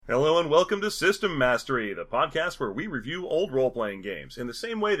welcome to System Mastery, the podcast where we review old role-playing games, in the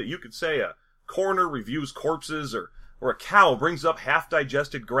same way that you could say a coroner reviews corpses, or a cow brings up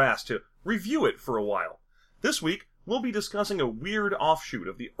half-digested grass to review it for a while. This week, we'll be discussing a weird offshoot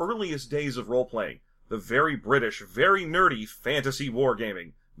of the earliest days of role-playing, the very British, very nerdy fantasy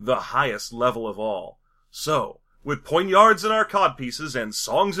wargaming, the highest level of all. So, with poignards in our codpieces and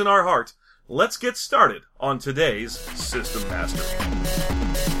songs in our heart, let's get started on today's System Mastery.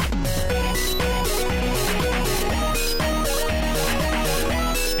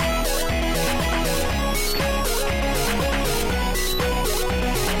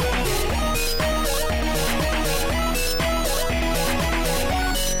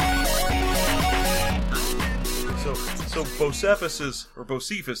 So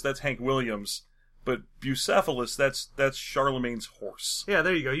Bocephus, that's Hank Williams, but Bucephalus, that's Charlemagne's horse. Yeah,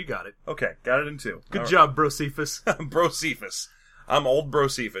 there you go, you got it. Okay, got it in two. Good job, Bocephus. Brocephus. I'm old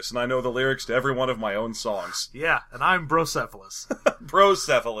Brocephus, and I know the lyrics to every one of my own songs. Yeah, and I'm Brocephalus.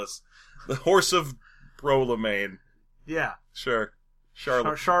 Brocephalus, the horse of Charlemagne. Yeah. Sure.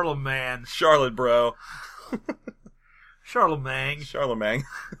 Charlemagne. Charlotte, bro. Charlemagne. Charlemagne.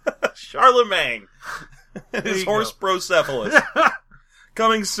 Charlemagne. His horse Brocephalus.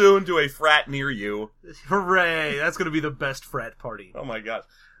 Coming soon to a frat near you. Hooray! That's going to be the best frat party. Oh my god.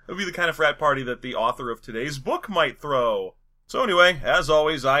 It would be the kind of frat party that the author of today's book might throw. So anyway, as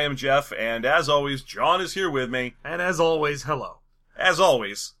always, I am Jeff, and as always, John is here with me. And as always, hello. As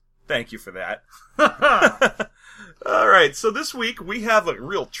always, thank you for that. Alright, so this week we have a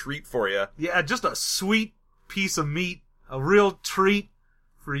real treat for you. Yeah, just a sweet piece of meat. A real treat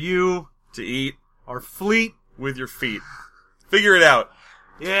for you. To eat. Our fleet. With your feet. Figure it out.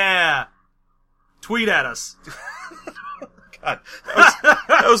 Yeah. Tweet at us. God,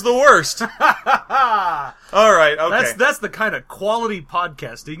 that was the worst. Alright, okay. That's the kind of quality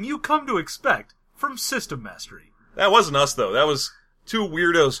podcasting you come to expect from System Mastery. That wasn't us, though. That was two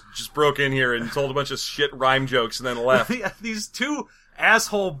weirdos just broke in here and told a bunch of shit rhyme jokes and then left. These two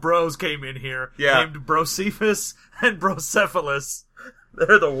asshole bros came in here, named Brocephus and Brocephalus.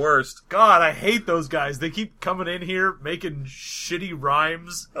 They're the worst. God, I hate those guys. They keep coming in here, making shitty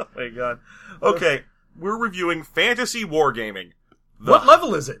rhymes. Oh my god. Okay, we're reviewing fantasy wargaming. What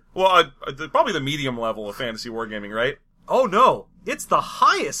level is it? Well, probably the medium level of fantasy wargaming, right? Oh no, it's the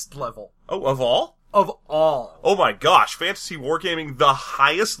highest level. Oh, of all? Of all. Oh my gosh, fantasy wargaming, the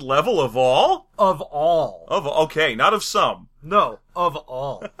highest level of all? Of all. Okay, not of some. No, of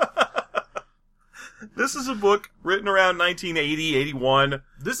all. This is a book written around 1980, 81.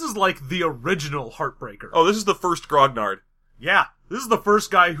 This is like the original Heartbreaker. Oh, this is the first Grognard. Yeah, this is the first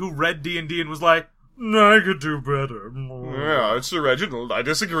guy who read D&D and was like, I could do better. Yeah, it's original. I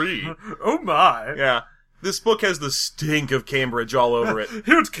disagree. Oh my. Yeah. This book has the stink of Cambridge all over it.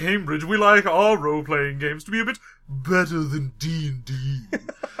 Here at Cambridge, we like our role-playing games to be a bit better than D&D.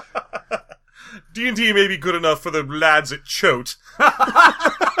 D&D may be good enough for the lads at Choate.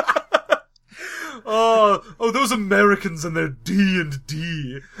 Oh, those Americans and their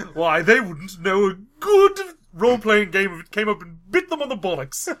D&D. Why, they wouldn't know a good role-playing game if it came up and bit them on the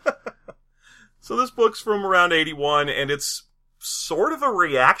bollocks. So this book's from around 81, and it's sort of a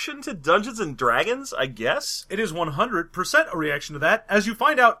reaction to Dungeons & Dragons, I guess? It is 100% a reaction to that, as you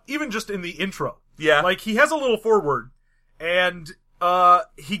find out even just in the intro. Yeah. Like, he has a little foreword, and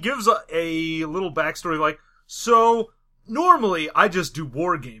he gives a little backstory like, so, normally I just do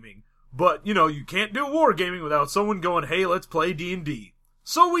wargaming. But, you can't do wargaming without someone going, hey, let's play D&D.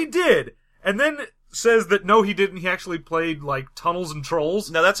 So we did! And then says that no, he didn't. He actually played, like, Tunnels and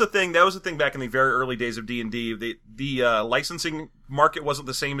Trolls. Now, that's a thing. That was a thing back in the very early days of D&D. The licensing market wasn't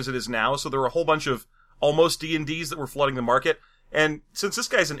the same as it is now, so there were a whole bunch of almost D&Ds that were flooding the market. And since this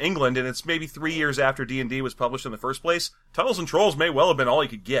guy's in England, and it's maybe 3 years after D&D was published in the first place, Tunnels and Trolls may well have been all he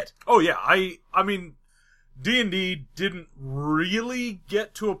could get. Oh, yeah. I mean, D&D didn't really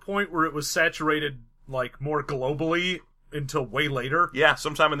get to a point where it was saturated, like, more globally until way later. Yeah,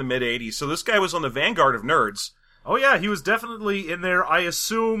 sometime in the mid-'80s. So this guy was on the vanguard of nerds. Oh yeah, he was definitely in there. I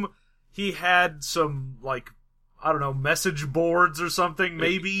assume he had some, like, I don't know, message boards or something,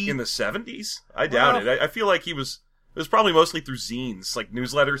 maybe? In the 70s? I doubt it. I feel like it was probably mostly through zines, like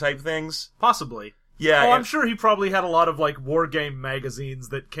newsletter type things. Possibly. Yeah. Oh, I'm sure he probably had a lot of, like, wargame magazines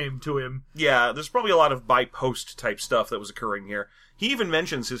that came to him. Yeah, there's probably a lot of by-post type stuff that was occurring here. He even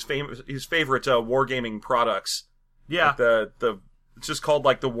mentions his favorite wargaming products. Yeah. Like it's just called,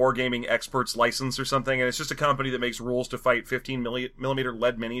 like, the Wargaming Experts License or something, and it's just a company that makes rules to fight 15mm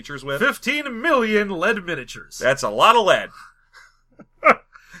lead miniatures with. 15 million lead miniatures. That's a lot of lead.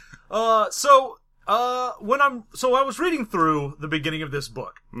 So, I was reading through the beginning of this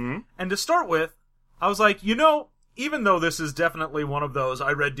book, and to start with, I was like, even though this is definitely one of those,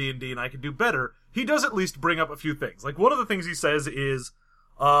 I read D&D and I could do better, he does at least bring up a few things. Like, one of the things he says is,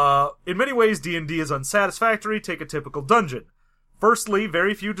 in many ways, D&D is unsatisfactory. Take a typical dungeon. Firstly,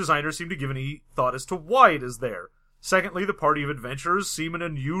 very few designers seem to give any thought as to why it is there. Secondly, the party of adventurers seem an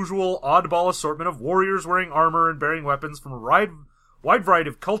unusual, oddball assortment of warriors wearing armor and bearing weapons from a wide variety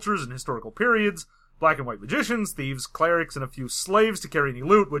of cultures and historical periods, black and white magicians, thieves, clerics, and a few slaves to carry any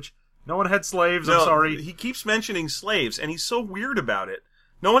loot, which no one had slaves, I'm sorry. He keeps mentioning slaves, and he's so weird about it.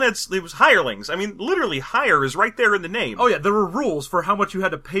 No one had... It was hirelings. I mean, literally, hire is right there in the name. Oh yeah, there were rules for how much you had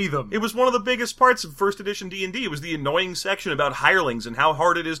to pay them. It was one of the biggest parts of first edition D&D. It was the annoying section about hirelings and how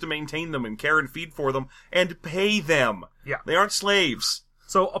hard it is to maintain them and care and feed for them and pay them. Yeah. They aren't slaves.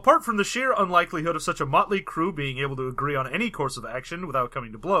 So, apart from the sheer unlikelihood of such a motley crew being able to agree on any course of action without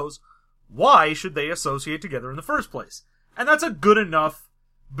coming to blows, why should they associate together in the first place? And that's a good enough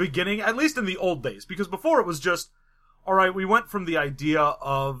beginning, at least in the old days, because before it was just, alright, we went from the idea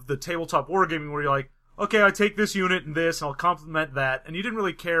of the tabletop wargaming where you're like, okay, I take this unit and this, and I'll complement that, and you didn't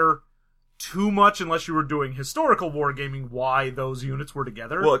really care too much unless you were doing historical wargaming why those units were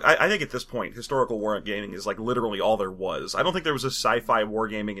together. Well, I think at this point, historical wargaming is like literally all there was. I don't think there was a sci-fi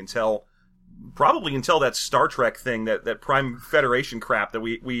wargaming until that Star Trek thing, that Prime Federation crap that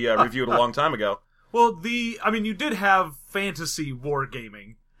we reviewed a long time ago. Well, you did have fantasy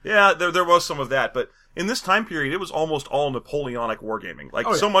wargaming. Yeah, there was some of that, but in this time period, it was almost all Napoleonic wargaming.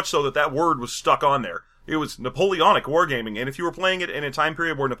 Like, so much so that word was stuck on there. It was Napoleonic wargaming, and if you were playing it in a time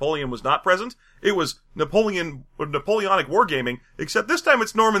period where Napoleon was not present, it was Napoleonic wargaming, except this time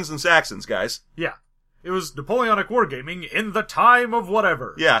it's Normans and Saxons, guys. Yeah. It was Napoleonic wargaming in the time of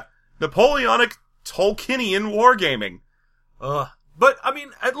whatever. Yeah. Napoleonic Tolkienian wargaming. But,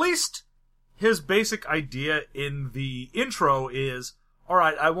 at least his basic idea in the intro is,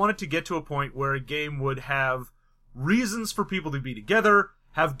 alright, I wanted to get to a point where a game would have reasons for people to be together,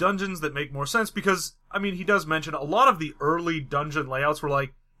 have dungeons that make more sense, because, he does mention a lot of the early dungeon layouts were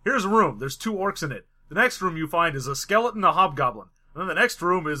like, here's a room, there's 2 orcs in it. The next room you find is a skeleton, a hobgoblin. And then the next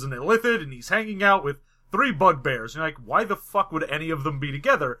room is an illithid, and he's hanging out with 3 bugbears. And you're like, why the fuck would any of them be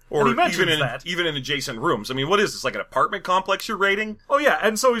together? Or and he mentions even in adjacent rooms. What is this, like an apartment complex you're raiding? Oh yeah,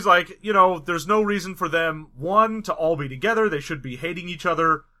 and so he's like, there's no reason for them, 1, to all be together, they should be hating each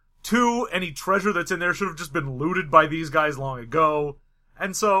other. 2, any treasure that's in there should have just been looted by these guys long ago.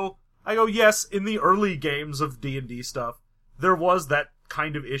 And so, I go, yes, in the early games of D&D stuff, there was that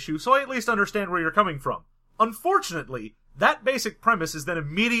kind of issue, so I at least understand where you're coming from. Unfortunately, that basic premise is then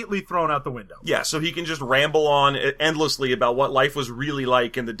immediately thrown out the window. Yeah, so he can just ramble on endlessly about what life was really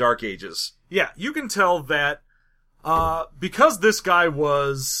like in the Dark Ages. Yeah, you can tell that, because this guy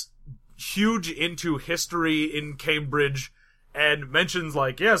was huge into history in Cambridge, and mentions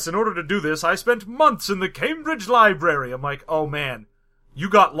like, yes, in order to do this, I spent months in the Cambridge Library. I'm like, oh man, you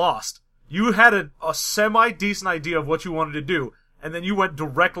got lost. You had a semi-decent idea of what you wanted to do, and then you went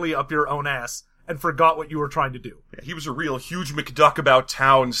directly up your own ass and forgot what you were trying to do. Yeah, he was a real huge McDuck about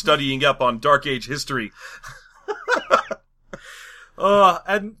town studying up on Dark Age history.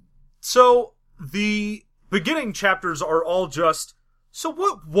 And so the beginning chapters are all just, so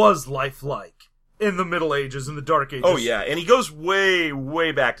what was life like in the Middle Ages, in the Dark Ages? Oh yeah, and he goes way,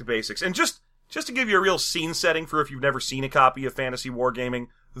 way back to basics. And just to give you a real scene setting for if you've never seen a copy of Fantasy Wargaming,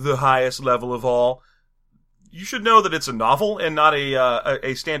 the highest level of all, you should know that it's a novel and not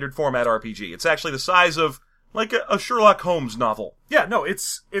a standard format RPG. It's actually the size of, like, a Sherlock Holmes novel. Yeah, no,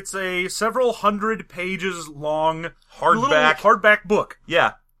 it's a several hundred pages long hardback book.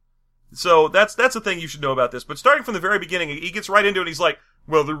 Yeah. So that's the thing you should know about this. But starting from the very beginning, he gets right into it. He's like,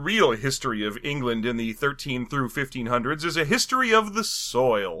 well, the real history of England in the 13 through 1500s is a history of the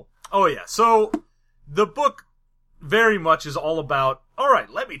soil. Oh yeah, so the book very much is all about,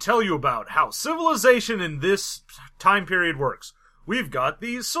 alright, let me tell you about how civilization in this time period works. We've got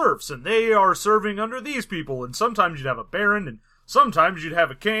these serfs, and they are serving under these people, and sometimes you'd have a baron, and sometimes you'd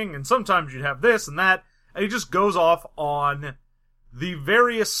have a king, and sometimes you'd have this and that, and he just goes off on the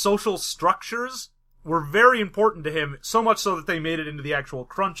various social structures were very important to him, so much so that they made it into the actual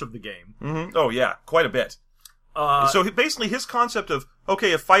crunch of the game. Mm-hmm. Oh yeah, quite a bit. So basically his concept of,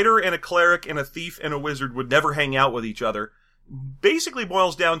 okay, a fighter and a cleric and a thief and a wizard would never hang out with each other, basically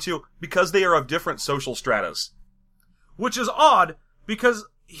boils down to, because they are of different social stratas. Which is odd, because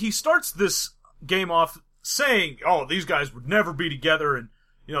he starts this game off saying, oh, these guys would never be together, and,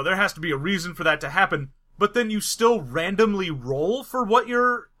 there has to be a reason for that to happen, but then you still randomly roll for what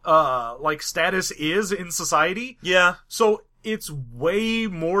your, status is in society. Yeah. So, it's way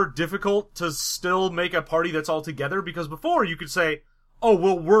more difficult to still make a party that's all together, because before you could say, oh,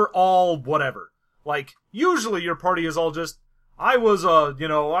 well, we're all whatever. Like, usually your party is all just, I'm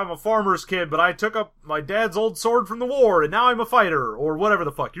a farmer's kid, but I took up my dad's old sword from the war, and now I'm a fighter, or whatever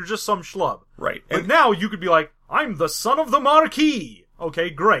the fuck. You're just some schlub. Right. But now you could be like, I'm the son of the Marquis. Okay,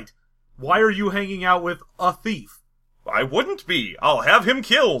 great. Why are you hanging out with a thief? I wouldn't be. I'll have him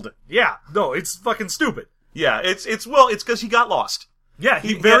killed. Yeah, no, it's fucking stupid. Yeah, it's because he got lost. Yeah,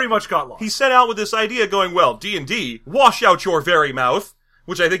 he very much got lost. He set out with this idea going, well, D&D, wash out your very mouth,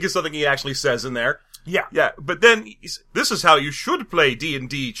 which I think is something he actually says in there. Yeah. Yeah, but then, this is how you should play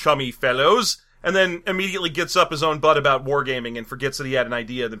D&D, chummy fellows, and then immediately gets up his own butt about wargaming and forgets that he had an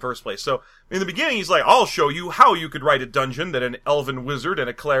idea in the first place. So, in the beginning, he's like, I'll show you how you could write a dungeon that an elven wizard and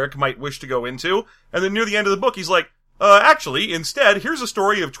a cleric might wish to go into, and then near the end of the book, he's like, actually, instead, here's a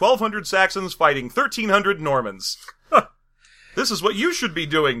story of 1,200 Saxons fighting 1,300 Normans. This is what you should be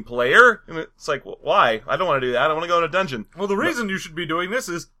doing, player. And it's like, well, why? I don't want to do that. I want to go in a dungeon. Well, the reason you should be doing this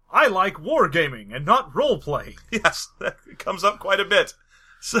is, I like wargaming and not role-playing. Yes, that comes up quite a bit.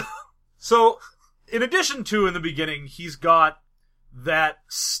 So, in addition to, in the beginning, he's got that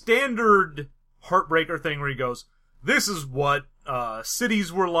standard Heartbreaker thing where he goes, this is what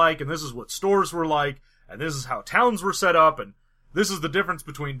cities were like, and this is what stores were like, and this is how towns were set up, and this is the difference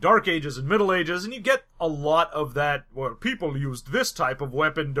between Dark Ages and Middle Ages, and you get a lot of that, well, people used this type of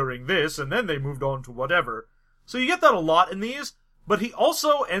weapon during this, and then they moved on to whatever. So you get that a lot in these, but he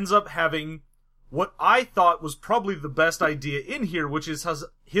also ends up having what I thought was probably the best idea in here, which is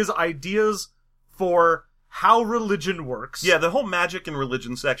his ideas for how religion works. Yeah, the whole magic and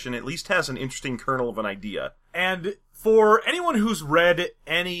religion section at least has an interesting kernel of an idea. And for anyone who's read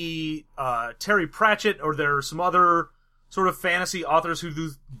any Terry Pratchett, or there are some other sort of fantasy authors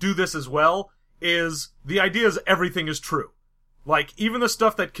who do this as well, is the idea is everything is true. Like, even the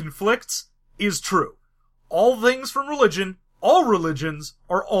stuff that conflicts is true. All things from religion, all religions,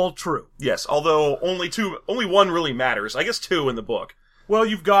 are all true. Yes, although only one really matters. I guess two in the book. Well,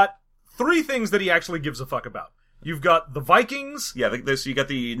 you've got 3 things that he actually gives a fuck about. You've got the Vikings. Yeah, so you got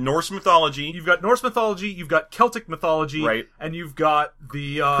the Norse mythology. You've got Norse mythology, you've got Celtic mythology. Right. And you've got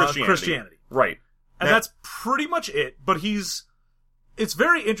the Christianity. Right. And that's pretty much it, but it's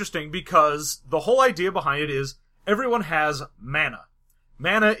very interesting because the whole idea behind it is everyone has mana.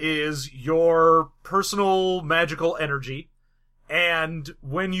 Mana is your personal magical energy, and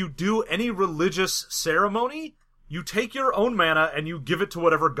when you do any religious ceremony, you take your own mana and you give it to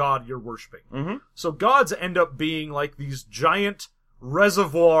whatever god you're worshipping. Mm-hmm. So gods end up being like these giant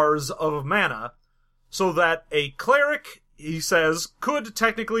reservoirs of mana, so that a cleric, he says, could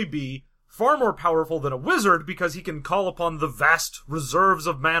technically be far more powerful than a wizard because he can call upon the vast reserves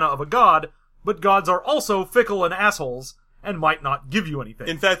of mana of a god, but gods are also fickle and assholes and might not give you anything.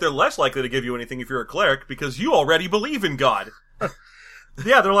 In fact, they're less likely to give you anything if you're a cleric because you already believe in God.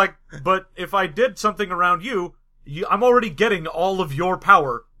 Yeah, they're like, but if I did something around you, I'm already getting all of your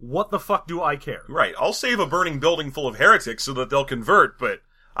power. What the fuck do I care? Right, I'll save a burning building full of heretics so that they'll convert, but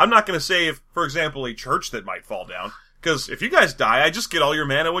I'm not going to save, for example, a church that might fall down. Because if you guys die, I just get all your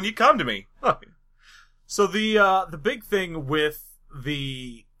mana when you come to me. Huh. So the big thing with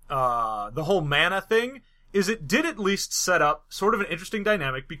the whole mana thing is it did at least set up sort of an interesting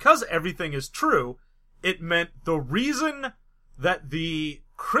dynamic. Because everything is true, it meant the reason that the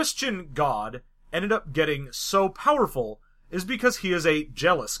Christian god ended up getting so powerful is because he is a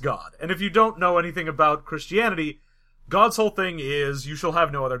jealous god. And if you don't know anything about Christianity, God's whole thing is, you shall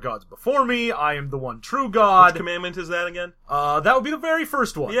have no other gods before me, I am the one true God. Which commandment is that again? That would be the very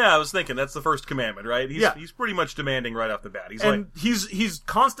first one. Yeah, I was thinking, that's the first commandment, right? He's pretty much demanding right off the bat. He's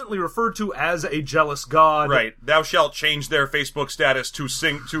constantly referred to as a jealous God. Right, thou shalt change their Facebook status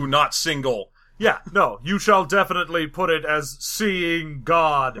to not single. Yeah, no, you shall definitely put it as seeing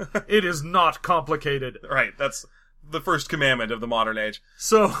God. It is not complicated. Right, that's the first commandment of the modern age.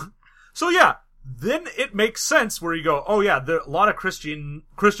 So yeah. Then it makes sense where you go, oh yeah, a lot of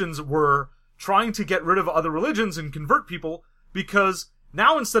Christians were trying to get rid of other religions and convert people, because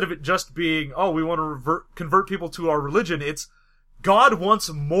now instead of it just being, oh, we want to convert people to our religion, it's God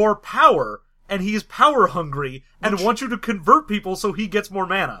wants more power, and he's power hungry, and wants you to convert people so he gets more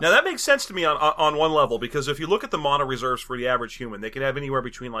mana. Now that makes sense to me on one level, because if you look at the mana reserves for the average human, they can have anywhere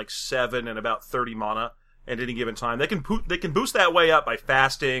between like 7 and about 30 mana at any given time. They can boost that way up by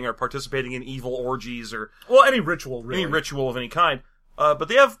fasting or participating in evil orgies or any ritual, really. Any ritual of any kind. But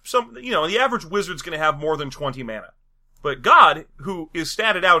they have some, the average wizard's going to have more than 20 mana. But God, who is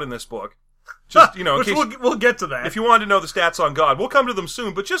statted out in this book, just in case we'll get to that. If you wanted to know the stats on God, we'll come to them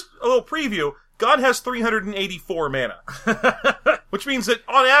soon. But just a little preview: God has 384 mana. Which means that,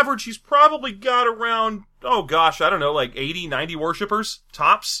 on average, he's probably got around, oh gosh, I don't know, like 80, 90 worshippers,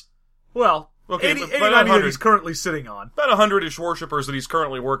 tops? Well, Okay, 80 about 90 that 100. he's currently sitting on. About 100-ish worshippers that he's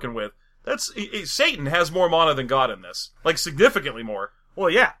currently working with. Satan has more mana than God in this. Like, significantly more. Well,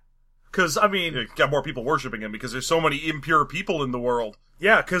 yeah. Because, I mean... He's got more people worshipping him because there's so many impure people in the world.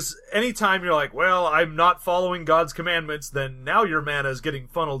 Yeah, because anytime you're like, well, I'm not following God's commandments, then now your mana is getting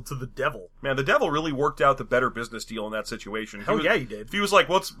funneled to the devil. Man, the devil really worked out the better business deal in that situation. Yeah, he did. If he was like,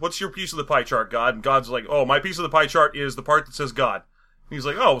 what's your piece of the pie chart, God? And God's like, oh, my piece of the pie chart is the part that says God. And he's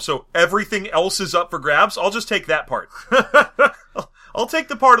like, oh, so everything else is up for grabs? I'll just take that part. I'll take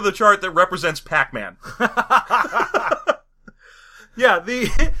the part of the chart that represents Pac-Man. Yeah,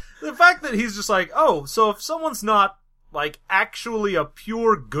 the fact that he's just like, oh, so if someone's not, like, actually a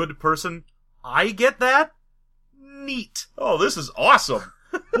pure good person, I get that? Neat. Oh, this is awesome.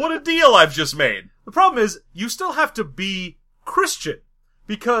 What a deal I've just made. The problem is, you still have to be Christian.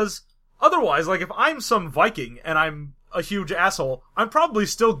 Because, otherwise, like, if I'm some Viking and I'm a huge asshole, I'm probably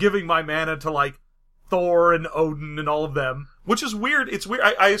still giving my mana to, like, Thor and Odin and all of them. Which is weird. It's weird.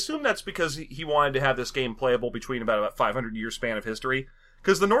 I assume that's because he wanted to have this game playable between about 500-year span of history.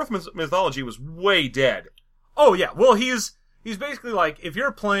 Because the Norse mythology was way dead. Oh, yeah. Well, he's basically like, if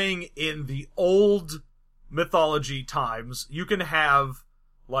you're playing in the old mythology times, you can have,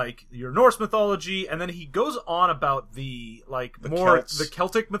 like, your Norse mythology, and then he goes on about the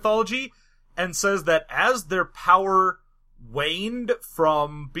Celtic mythology, and says that as their power waned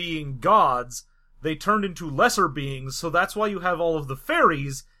from being gods, they turned into lesser beings, so that's why you have all of the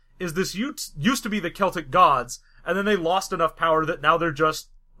fairies, is this used to be the Celtic gods, and then they lost enough power that now they're just,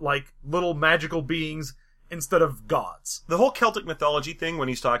 like, little magical beings instead of gods. The whole Celtic mythology thing, when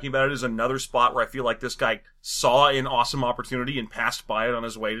he's talking about it, is another spot where I feel like this guy saw an awesome opportunity and passed by it on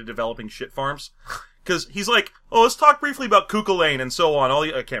his way to developing shit farms. Because he's like, oh, let's talk briefly about Cuchulainn and so on.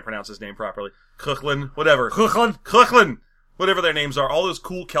 I can't pronounce his name properly. Cuchulainn, whatever. Cuchulainn! Whatever their names are. All those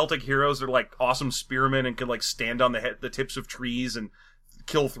cool Celtic heroes, they're like awesome spearmen and can like stand on the tips of trees and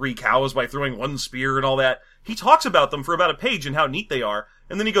kill 3 cows by throwing 1 spear and all that. He talks about them for about a page and how neat they are,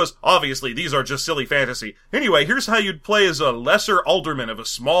 and then he goes, obviously, these are just silly fantasy. Anyway, here's how you'd play as a lesser alderman of a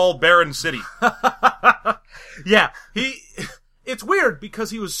small, barren city. Yeah, it's weird,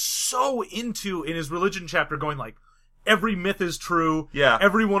 because he was so into, in his religion chapter, going like, every myth is true, yeah.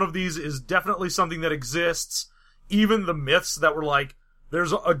 Every one of these is definitely something that exists, even the myths that were like,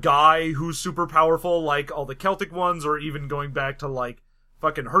 there's a guy who's super powerful, like all the Celtic ones, or even going back to like,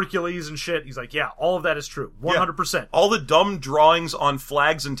 fucking Hercules and shit. He's like, yeah, all of that is true. 100%. Yeah. All the dumb drawings on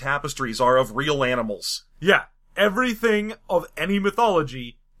flags and tapestries are of real animals. Yeah. Everything of any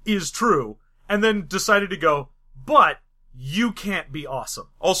mythology is true. And then decided to go, but you can't be awesome.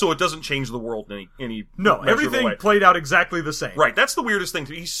 Also, it doesn't change the world in any No, measurable everything way. played out exactly the same. Right, that's the weirdest thing.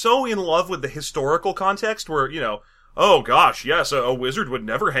 He's so in love with the historical context where, you know, oh gosh, yes, a wizard would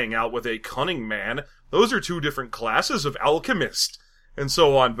never hang out with a cunning man. Those are 2 different classes of alchemist. And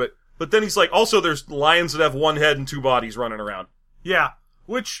so on, but then he's like, also there's lions that have 1 head and 2 bodies running around. Yeah,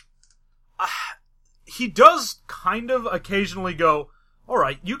 which, he does kind of occasionally go,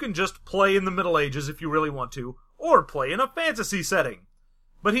 alright, you can just play in the Middle Ages if you really want to, or play in a fantasy setting.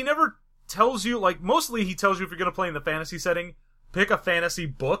 But he never tells you, like, mostly he tells you if you're gonna play in the fantasy setting, pick a fantasy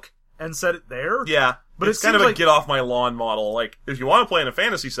book and set it there. Yeah, but it's kind of a get off my lawn model. Like, if you want to play in a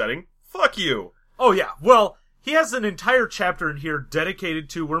fantasy setting, fuck you. Oh yeah, well, he has an entire chapter in here dedicated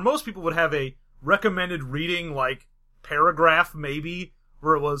to where most people would have a recommended reading, like, paragraph, maybe,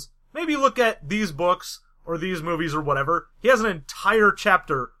 where it was, maybe look at these books, or these movies, or whatever. He has an entire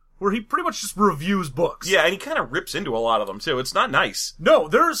chapter where he pretty much just reviews books. Yeah, and he kind of rips into a lot of them, too. It's not nice. No,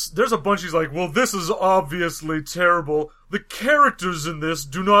 there's a bunch he's like, well, this is obviously terrible. The characters in this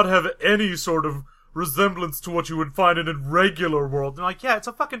do not have any sort of resemblance to what you would find in a regular world. And I'm like, yeah, it's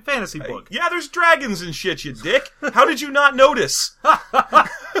a fucking fantasy book. Yeah, there's dragons and shit, you dick. How did you not notice? And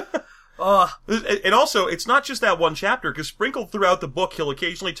also, it's not just that one chapter, because sprinkled throughout the book, he'll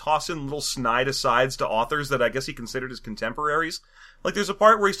occasionally toss in little snide asides to authors that I guess he considered his contemporaries. Like, there's a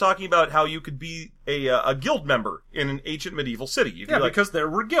part where he's talking about how you could be a guild member in an ancient medieval city. Yeah, because there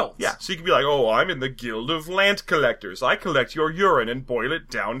were guilds. Yeah, so you could be like, oh, I'm in the Guild of Land Collectors. I collect your urine and boil it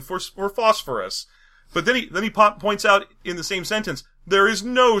down for phosphorus. But then he points out in the same sentence, there is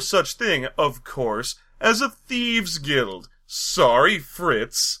no such thing, of course, as a thieves' guild. Sorry,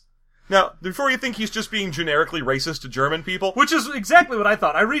 Fritz. Now, before you think he's just being generically racist to German people... Which is exactly what I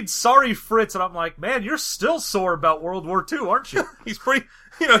thought. I read Sorry, Fritz, and I'm like, man, you're still sore about World War II, aren't you? He's pretty...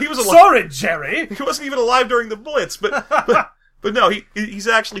 You know, he was alive... Sorry, Jerry! He wasn't even alive during the Blitz, but But no, he's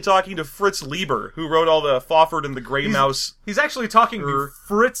actually talking to Fritz Lieber, who wrote all the Fawford and the Grey Mouse. He's actually talking to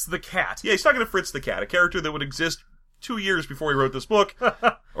Fritz the Cat. Yeah, he's talking to Fritz the Cat, a character that would exist 2 years before he wrote this book,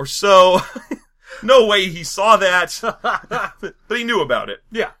 or so. No way he saw that, but he knew about it.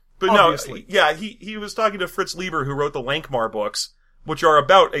 Yeah, but obviously. No, yeah, he was talking to Fritz Lieber, who wrote the Lankmar books, which are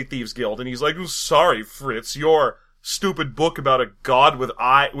about a thieves' guild, and he's like, "Sorry, Fritz, your stupid book about a god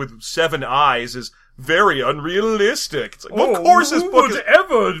with 7 eyes is very unrealistic." It's like, well, of course his book who would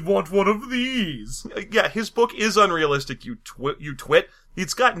ever want one of these? Yeah, his book is unrealistic, you twit.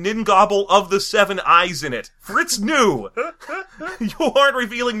 It's got Ningobble of the 7 eyes in it. Fritz knew! You aren't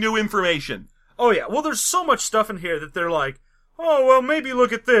revealing new information. Oh yeah, well there's so much stuff in here that they're like, oh well maybe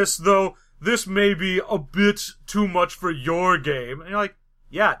look at this, though this may be a bit too much for your game. And you're like,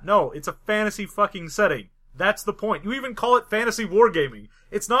 yeah, no, it's a fantasy fucking setting. That's the point. You even call it fantasy wargaming.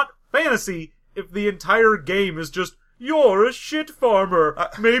 It's not fantasy if the entire game is just, you're a shit farmer.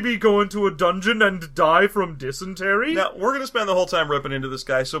 Maybe go into a dungeon and die from dysentery? Now, we're gonna spend the whole time ripping into this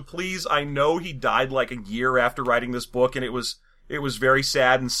guy, so please, I know he died like a year after writing this book, and it was very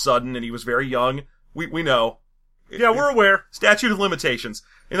sad and sudden, and he was very young. We know. Yeah, we're aware. Statute of limitations.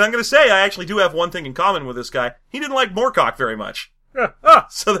 And I'm gonna say, I actually do have one thing in common with this guy. He didn't like Moorcock very much.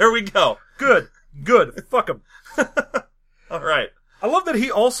 So there we go. Good. Fuck him. Alright. I love that he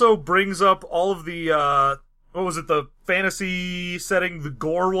also brings up all of the, what was it, the fantasy setting, the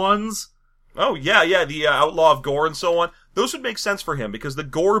gore ones? Oh, yeah, the Outlaw of Gore and so on. Those would make sense for him, because the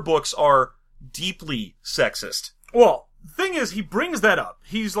Gore books are deeply sexist. Well, the thing is, he brings that up.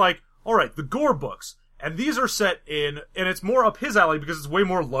 He's like, alright, the Gore books, and these are set in, and it's more up his alley because it's way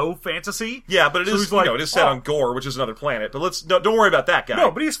more low fantasy. Yeah, but it is set on Gore, which is another planet, but don't worry about that guy.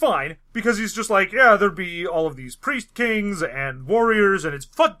 No, but he's fine, because he's just like, yeah, there'd be all of these priest kings and warriors, and it's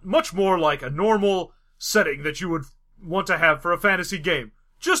much more like a normal setting that you would want to have for a fantasy game.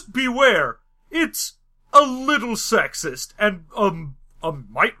 Just beware, it's a little sexist, and, a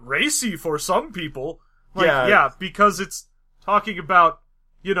mite racy for some people. Like, yeah, because it's talking about,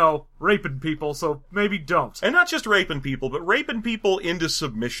 raping people, so maybe don't. And not just raping people, but raping people into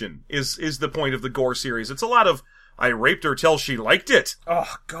submission is the point of the Gore series. It's a lot of, I raped her till she liked it.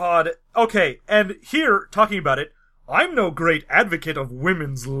 Oh, God. Okay, and here, talking about it, I'm no great advocate of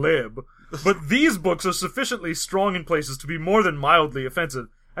women's lib, but these books are sufficiently strong in places to be more than mildly offensive,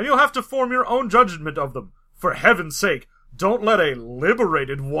 and you'll have to form your own judgment of them. For heaven's sake, don't let a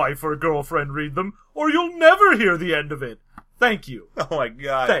liberated wife or girlfriend read them, or you'll never hear the end of it. Thank you. Oh my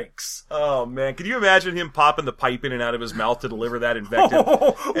God. Thanks. Oh man, can you imagine him popping the pipe in and out of his mouth to deliver that invective?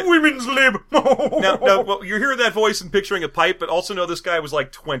 Women's lib! Now, well, you're hearing that voice and picturing a pipe, but also know this guy was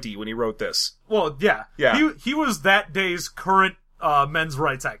like 20 when he wrote this. Well, yeah. Yeah. He was that day's current men's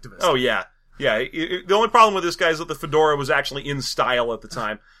rights activist. Oh yeah. Yeah, the only problem with this guy is that the fedora was actually in style at the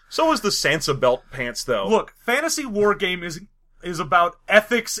time. So was the Sansa belt pants, though. Look, fantasy wargame is about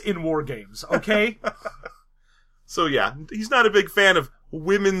ethics in wargames, okay? So yeah, he's not a big fan of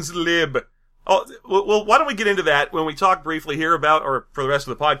women's lib. Oh, well, why don't we get into that when we talk briefly here about, or for the rest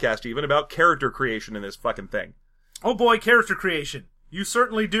of the podcast even, about character creation in this fucking thing. Oh boy, character creation. You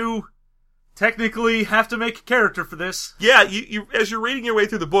certainly do technically have to make a character for this. Yeah, you as you're reading your way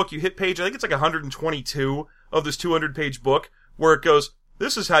through the book, you hit page, I think it's like 122 of this 200-page book, where it goes,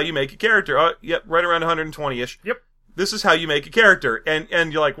 this is how you make a character. Yep, right around 120-ish. Yep. This is how you make a character.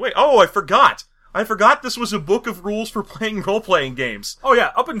 And you're like, wait, I forgot. I forgot this was a book of rules for playing role-playing games. Oh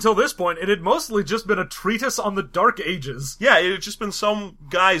yeah, up until this point, it had mostly just been a treatise on the Dark Ages. Yeah, it had just been some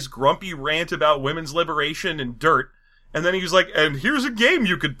guy's grumpy rant about women's liberation and dirt, and then he was like, and here's a game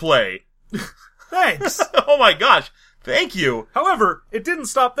you could play. Thanks! Oh my gosh, thank you! However, it didn't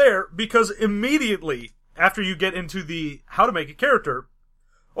stop there, because immediately after you get into the how to make a character,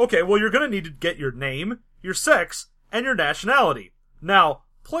 okay, well you're gonna need to get your name, your sex, and your nationality. Now,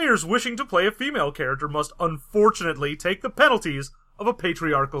 players wishing to play a female character must unfortunately take the penalties of a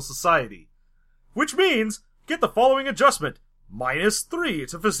patriarchal society. Which means, get the following adjustment. -3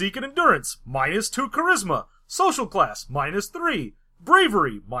 to physique and endurance, -2 charisma, social class, -3,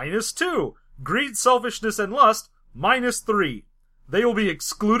 bravery, -2, greed, selfishness, and lust, -3. They will be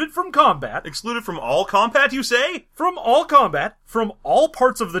excluded from combat. Excluded from all combat, you say? From all combat, from all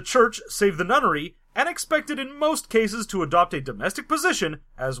parts of the church save the nunnery, and expected in most cases to adopt a domestic position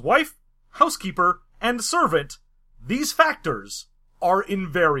as wife, housekeeper, and servant. These factors are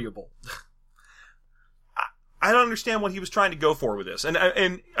invariable. I don't understand what he was trying to go for with this. And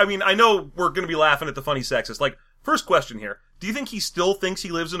I mean, I know we're going to be laughing at the funny sexist. Like, first question here. Do you think he still thinks he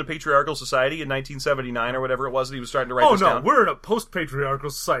lives in a patriarchal society in 1979 or whatever it was that he was starting to write this down? Oh, no, we're in a post-patriarchal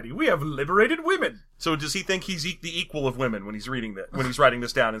society. We have liberated women. So does he think he's the equal of women when he's reading that, when he's writing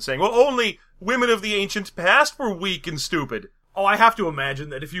this down and saying, well, only women of the ancient past were weak and stupid? Oh, I have to imagine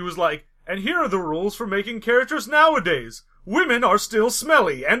that if he was like, and here are the rules for making characters nowadays. Women are still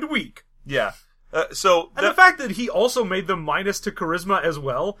smelly and weak. Yeah. And the fact that he also made them minus to charisma as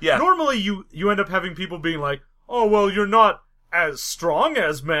well. Yeah. Normally you end up having people being like, oh, well, you're not as strong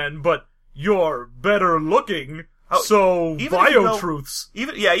as men, but you're better looking, so bio-truths.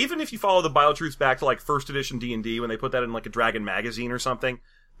 Even if you follow the bio-truths back to, like, first edition D&D, when they put that in, like, a Dragon magazine or something,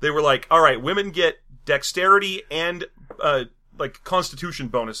 they were like, alright, women get dexterity and, like, constitution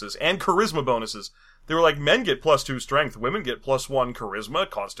bonuses, and charisma bonuses. They were like, men get +2 strength, women get +1 charisma,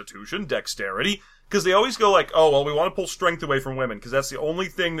 constitution, dexterity, because they always go like, oh, well, we want to pull strength away from women, because that's the only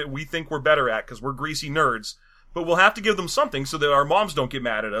thing that we think we're better at, because we're greasy nerds. But we'll have to give them something so that our moms don't get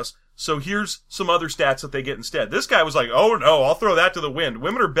mad at us. So here's some other stats that they get instead. This guy was like, oh no, I'll throw that to the wind.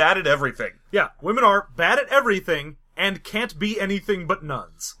 Women are bad at everything. Yeah, women are bad at everything and can't be anything but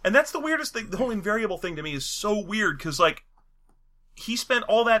nuns. And that's the weirdest thing. The whole invariable thing to me is so weird because, like, he spent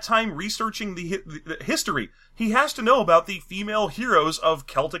all that time researching the history. He has to know about the female heroes of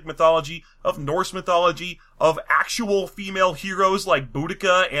Celtic mythology, of Norse mythology, of actual female heroes like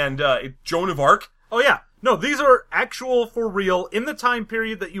Boudica and Joan of Arc. Oh yeah. No, these are actual, for real, in the time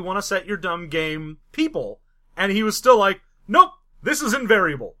period that you want to set your dumb game, people. And he was still like, nope, this is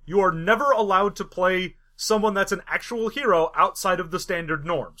invariable. You are never allowed to play someone that's an actual hero outside of the standard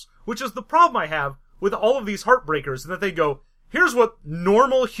norms. Which is the problem I have with all of these Heartbreakers, and that they go, here's what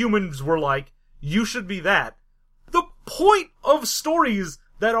normal humans were like, you should be that. The point of stories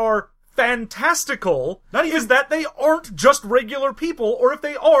that are fantastical is that they aren't just regular people, or if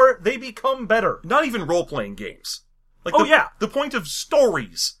they are, they become better. Not even role-playing games. Like the point of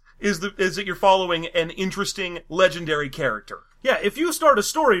stories is that you're following an interesting, legendary character. Yeah, if you start a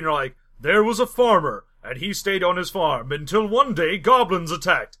story and you're like, there was a farmer, and he stayed on his farm until one day goblins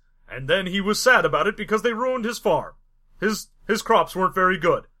attacked, and then he was sad about it because they ruined his farm. His crops weren't very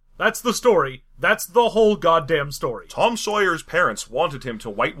good. That's the story. That's the whole goddamn story. Tom Sawyer's parents wanted him to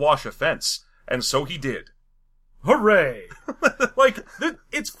whitewash a fence, and so he did. Hooray! Like,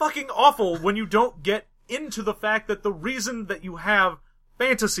 it's fucking awful when you don't get into the fact that the reason that you have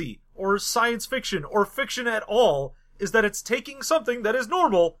fantasy, or science fiction, or fiction at all, is that it's taking something that is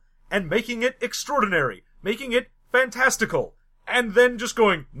normal and making it extraordinary, making it fantastical, and then just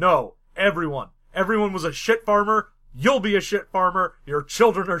going, no, everyone was a shit farmer, you'll be a shit farmer, your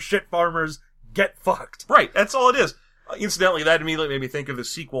children are shit farmers, get fucked. Right, that's all it is. Incidentally, that immediately made me think of the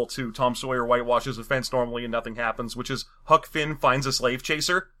sequel to Tom Sawyer whitewashes a fence normally and nothing happens, which is Huck Finn finds a slave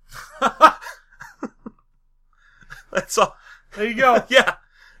chaser. That's all. There you go. Yeah.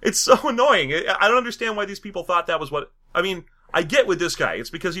 It's so annoying. I don't understand why these people thought that was what... I mean, I get with this guy. It's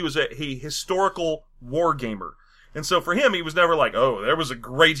because he was a historical war gamer. And so for him, he was never like, oh, there was a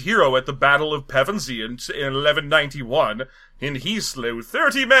great hero at the Battle of Pevensey in 1191, and he slew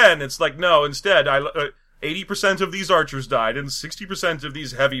 30 men. It's like, no, instead, 80% of these archers died, and 60% of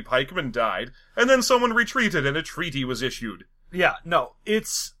these heavy pikemen died, and then someone retreated, and a treaty was issued. Yeah, no,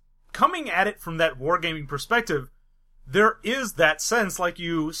 it's coming at it from that wargaming perspective. There is that sense, like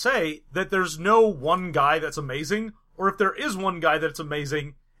you say, that there's no one guy that's amazing, or if there is one guy that's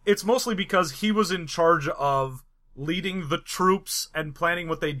amazing, it's mostly because he was in charge of leading the troops and planning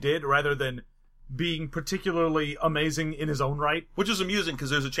what they did rather than being particularly amazing in his own right. Which is amusing because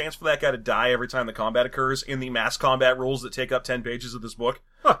there's a chance for that guy to die every time the combat occurs in the mass combat rules that take up 10 pages of this book.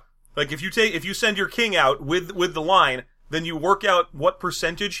 Huh. Like if you send your king out with the line, then you work out what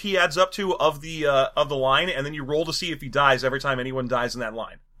percentage he adds up to of the line, and then you roll to see if he dies every time anyone dies in that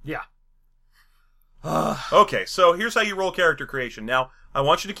line. Yeah. Okay, so here's how you roll character creation. Now, I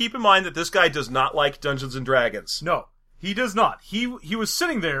want you to keep in mind that this guy does not like Dungeons and Dragons. No, he does not. He was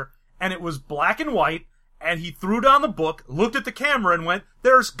sitting there, and it was black and white, and he threw down the book, looked at the camera, and went,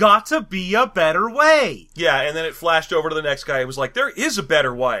 there's got to be a better way. Yeah, and then it flashed over to the next guy who was like, there is a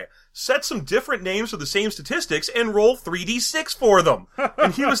better way. Set some different names for the same statistics and roll 3d6 for them.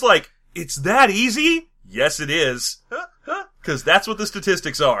 And he was like, it's that easy? Yes, it is. Because that's what the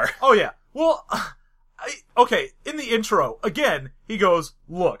statistics are. Oh, yeah. Well... Okay, in the intro, again, he goes,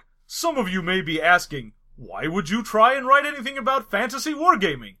 look, some of you may be asking, why would you try and write anything about fantasy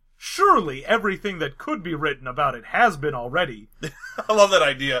wargaming? Surely everything that could be written about it has been already. I love that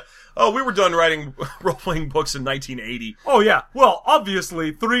idea. Oh, we were done writing role-playing books in 1980. Oh yeah, well,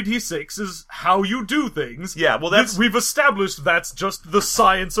 obviously 3d6 is how you do things. Yeah, well we've established that's just the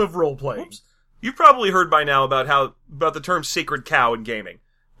science of role-playing. Oops. You've probably heard by now about the term sacred cow in gaming.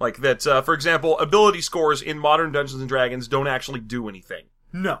 Like that, for example, ability scores in modern Dungeons & Dragons don't actually do anything.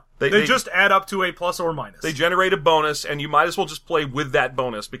 No. They just add up to a plus or minus. They generate a bonus, and you might as well just play with that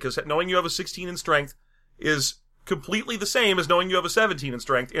bonus, because knowing you have a 16 in strength is completely the same as knowing you have a 17 in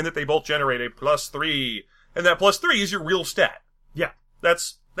strength, in that they both generate a +3. And that +3 is your real stat. Yeah.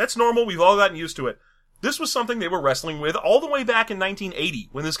 That's normal, we've all gotten used to it. This was something they were wrestling with all the way back in 1980,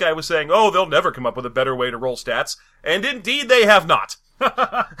 when this guy was saying, oh, they'll never come up with a better way to roll stats. And indeed they have not.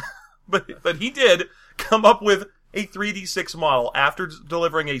 But he did come up with a 3d6 model after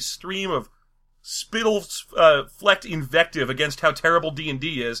delivering a stream of spittle-flecked invective against how terrible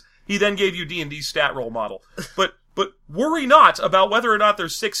D&D is. He then gave you D&D's stat roll model. But worry not about whether or not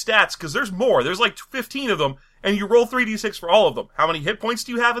there's 6 stats, because there's more. There's like 15 of them, and you roll 3d6 for all of them. How many hit points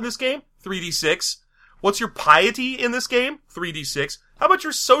do you have in this game? 3d6. What's your piety in this game? 3d6. How about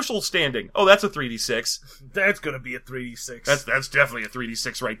your social standing? Oh, that's a 3d6. That's gonna be a 3d6. That's definitely a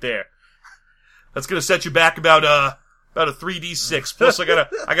 3d6 right there. That's gonna set you back about a 3d6. Plus, I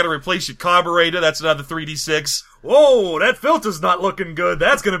gotta replace your carburetor. That's another 3d6. Whoa, that filter's not looking good.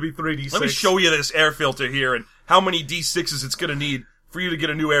 That's gonna be 3d6. Let me show you this air filter here and how many d6s it's gonna need for you to get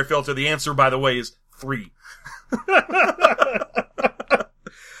a new air filter. The answer, by the way, is 3.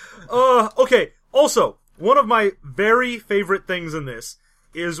 Okay. Also, one of my very favorite things in this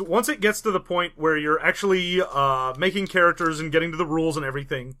is once it gets to the point where you're actually making characters and getting to the rules and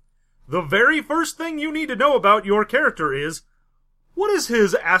everything, the very first thing you need to know about your character is, what is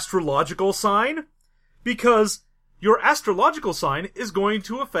his astrological sign? Because your astrological sign is going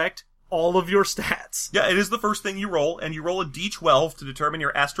to affect all of your stats. Yeah, it is the first thing you roll, and you roll a d12 to determine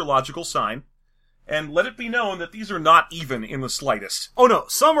your astrological sign. And let it be known that these are not even in the slightest. Oh no,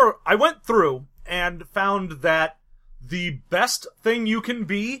 some are... I went through and found that the best thing you can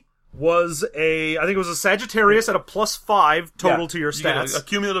be was I think it was a Sagittarius at a +5 total to your stats. You get a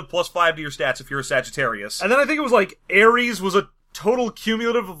cumulative +5 to your stats if you're a Sagittarius. And then I think it was like Aries was a total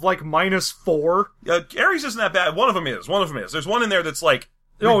cumulative of like -4. Aries isn't that bad. One of them is. There's one in there that's like...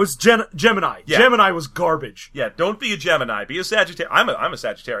 No, it's Gemini. Yeah. Gemini was garbage. Yeah, don't be a Gemini. Be a Sagittarius. I'm a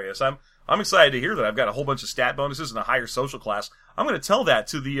Sagittarius. I'm excited to hear that I've got a whole bunch of stat bonuses and a higher social class. I'm going to tell that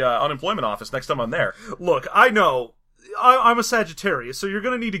to the unemployment office next time I'm there. Look, I know I'm a Sagittarius, so you're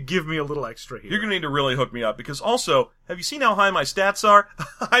going to need to give me a little extra here. You're going to need to really hook me up, because also, have you seen how high my stats are?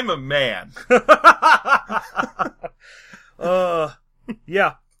 I'm a man.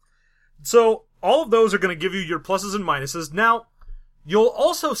 Yeah. So, all of those are going to give you your pluses and minuses. Now, you'll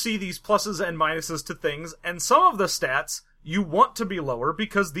also see these pluses and minuses to things, and some of the stats you want to be lower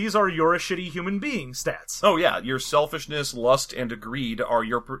because these are you're a shitty human being stats. Oh yeah, your selfishness, lust, and greed are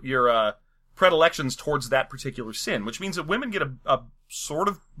your predilections towards that particular sin, which means that women get a sort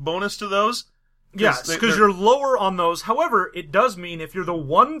of bonus to those. Yes, because you're lower on those. However, it does mean if you're the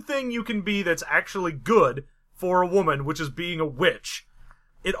one thing you can be that's actually good for a woman, which is being a witch,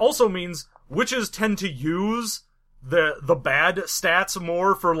 it also means witches tend to use the bad stats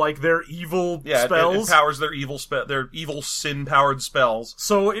more for like their evil spells. It empowers their evil sin-powered spells.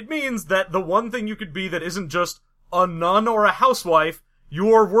 So it means that the one thing you could be that isn't just a nun or a housewife,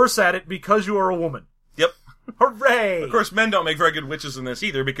 you are worse at it because you are a woman. Yep. Hooray! Of course, men don't make very good witches in this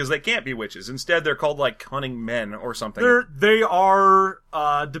either, because they can't be witches. Instead, they're called like cunning men or something. They are,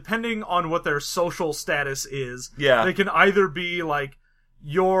 depending on what their social status is, they can either be like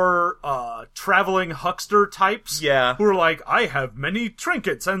your traveling huckster types, who are like, I have many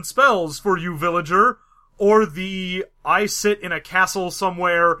trinkets and spells for you, villager, or I sit in a castle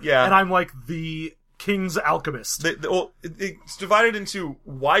somewhere, and I'm like the king's alchemist. It's divided into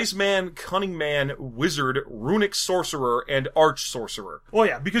wise man, cunning man, wizard, runic sorcerer, and arch sorcerer. Well,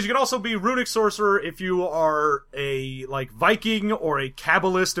 yeah, because you can also be runic sorcerer if you are a like Viking, or a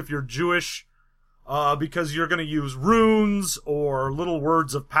Kabbalist if you're Jewish. Because you're going to use runes or little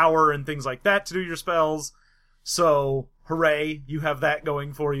words of power and things like that to do your spells. So, hooray, you have that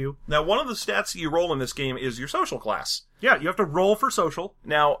going for you. Now, one of the stats that you roll in this game is your social class. Yeah, you have to roll for social.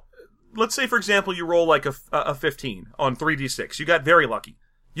 Now, let's say, for example, you roll like a 15 on 3d6. You got very lucky.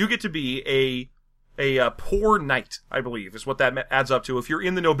 You get to be a poor knight, I believe, is what that adds up to if you're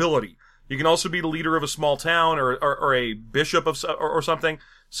in the nobility. You can also be the leader of a small town or a bishop or something.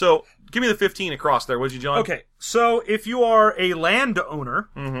 So, give me the 15 across there, would you, John? Okay, so if you are a landowner,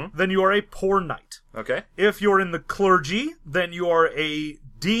 then you are a poor knight. Okay. If you're in the clergy, then you are a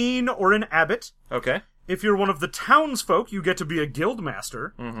dean or an abbot. Okay. If you're one of the townsfolk, you get to be a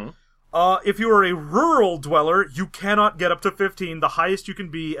guildmaster. If you are a rural dweller, you cannot get up to 15. The highest you can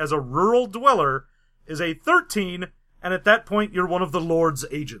be as a rural dweller is a 13, and at that point, you're one of the Lord's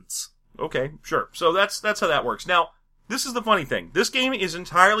agents. Okay, sure. So that's how that works. Now, this is the funny thing. This game is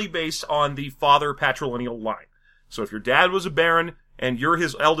entirely based on the father patrilineal line. So if your dad was a baron and you're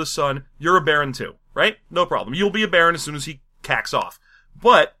his eldest son, you're a baron too, right? No problem. You'll be a baron as soon as he cacks off.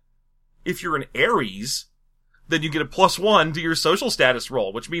 But if you're an Ares, then you get a +1 to your social status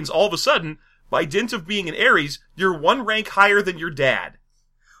roll, which means all of a sudden, by dint of being an Ares, you're 1 rank higher than your dad.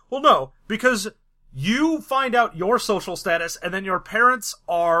 Well, no, because you find out your social status, and then your parents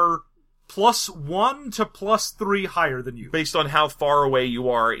are +1 to +3 higher than you. Based on how far away you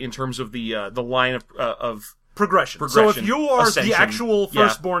are in terms of the line of progression. So if you are ascension, the actual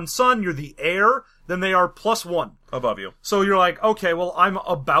firstborn son, you're the heir, then they are +1. above you. So you're like, okay, well, I'm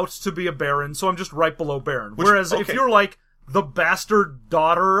about to be a baron, so I'm just right below baron. Whereas if you're like the bastard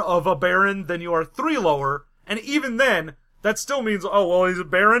daughter of a baron, then you are 3 lower, and even then, that still means, oh, well, he's a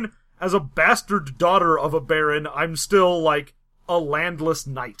baron. As a bastard daughter of a baron, I'm still, like, a landless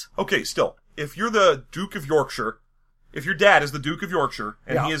knight. Okay, still, if you're the Duke of Yorkshire, if your dad is the Duke of Yorkshire,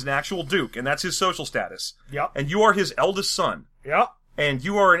 and he is an actual duke, and that's his social status, and you are his eldest son, and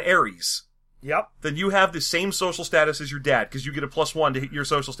you are an Ares, then you have the same social status as your dad, because you get a +1 to hit your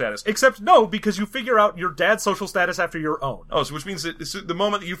social status. Except, no, because you figure out your dad's social status after your own. Oh, so which means that the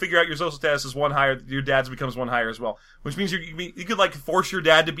moment that you figure out your social status is 1 higher, your dad's becomes 1 higher as well. Which means you could, like, force your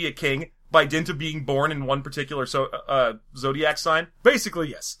dad to be a king by dint of being born in one particular zodiac sign. Basically,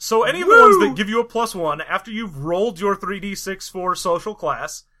 yes. So any of the ones that give you a +1, after you've rolled your 3d6 for social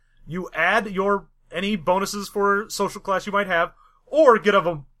class, you add any bonuses for social class you might have, or get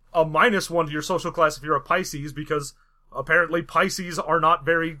a -1 to your social class if you're a Pisces, because apparently Pisces are not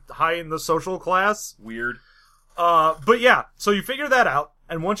very high in the social class. Weird. But yeah, so you figure that out,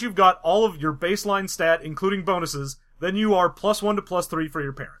 and once you've got all of your baseline stat, including bonuses, then you are +1 to +3 for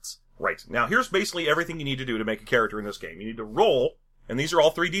your parents. Right. Now, here's basically everything you need to do to make a character in this game. You need to roll, and these are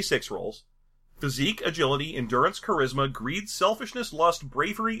all 3d6 rolls: physique, agility, endurance, charisma, greed, selfishness, lust,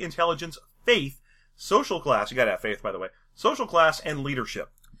 bravery, intelligence, faith, social class, you gotta have faith, by the way, social class, and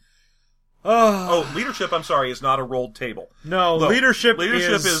leadership. Leadership, I'm sorry, is not a rolled table. No, leadership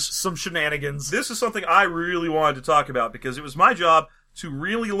is some shenanigans. This is something I really wanted to talk about, because it was my job to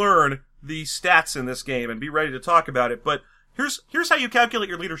really learn the stats in this game and be ready to talk about it. But here's how you calculate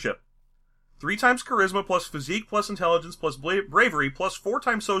your leadership. 3 times charisma plus physique plus intelligence plus bravery plus 4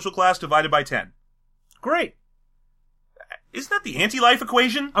 times social class divided by 10. Great. Isn't that the anti-life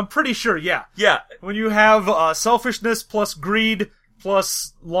equation? I'm pretty sure, yeah. Yeah. When you have selfishness plus greed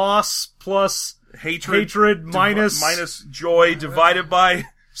plus loss plus hatred minus joy divided by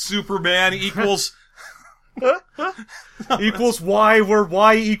Superman equals equals Y, where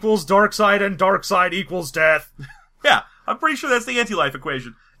Y equals dark side and dark side equals death. Yeah, I'm pretty sure that's the anti-life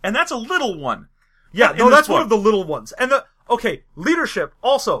equation. And that's a little one. Yeah, no, that's one of the little ones. And leadership,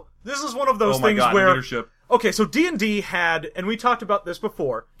 also, this is one of those things where... leadership. Okay, so D&D had, and we talked about this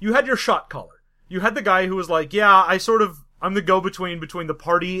before, you had your shot caller. You had the guy who was like, yeah, I'm the go-between between the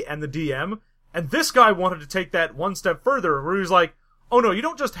party and the DM. And this guy wanted to take that one step further, where he was like, oh no, you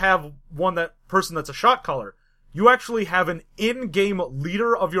don't just have that person that's a shot caller. You actually have an in-game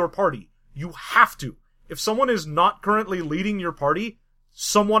leader of your party. You have to. If someone is not currently leading your party,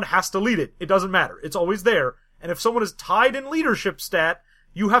 someone has to lead it. It doesn't matter. It's always there. And if someone is tied in leadership stat,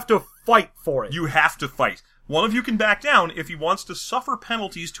 you have to fight for it. You have to fight. One of you can back down if he wants to suffer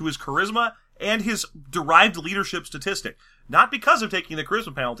penalties to his charisma and his derived leadership statistic. Not because of taking the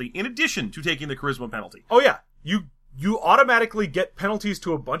charisma penalty, in addition to taking the charisma penalty. Oh yeah. You automatically get penalties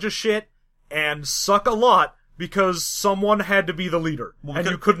to a bunch of shit and suck a lot because someone had to be the leader. And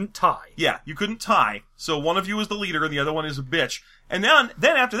you couldn't tie. Yeah, you couldn't tie. So one of you is the leader and the other one is a bitch. And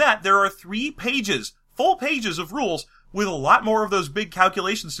then after that, there are 3 pages, full pages of rules with a lot more of those big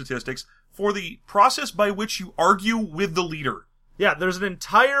calculation statistics for the process by which you argue with the leader. Yeah, there's an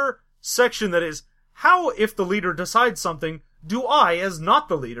entire section that is, how if the leader decides something, do I, as not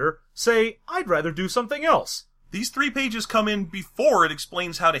the leader, say, I'd rather do something else? These 3 pages come in before it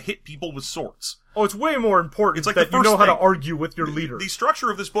explains how to hit people with swords. Oh, it's way more important it's like that you know how to argue with your leader. The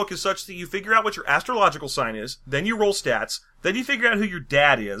structure of this book is such that you figure out what your astrological sign is, then you roll stats, then you figure out who your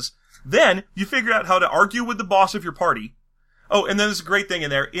dad is, then you figure out how to argue with the boss of your party. Oh, and then there's a great thing in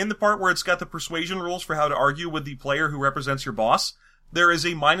there. In the part where it's got the persuasion rules for how to argue with the player who represents your boss, there is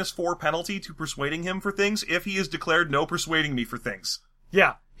a -4 penalty to persuading him for things if he has declared no persuading me for things.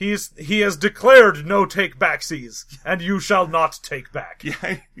 Yeah. He has declared no take-backsies, and you shall not take back.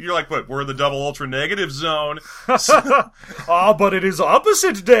 Yeah, you're like, what, we're in the double ultra negative zone. But it is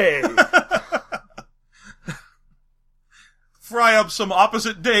opposite day. Fry up some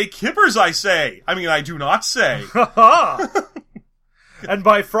opposite day kippers, I say. I mean, I do not say. And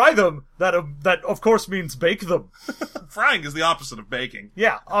by fry them, that of course means bake them. Frying is the opposite of baking.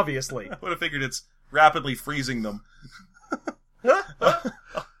 Yeah, obviously. I would have figured it's rapidly freezing them.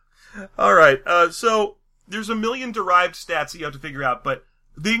 Alright, so there's a million derived stats that you have to figure out, but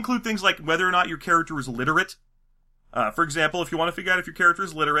they include things like whether or not your character is literate. For example, if you want to figure out if your character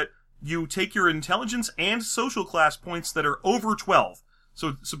is literate, you take your intelligence and social class points that are over 12.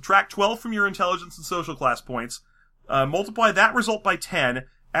 So subtract 12 from your intelligence and social class points, multiply that result by 10,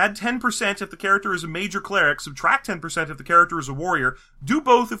 add 10% if the character is a major cleric, subtract 10% if the character is a warrior, do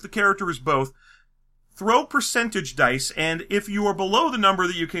both if the character is both, throw percentage dice, and if you are below the number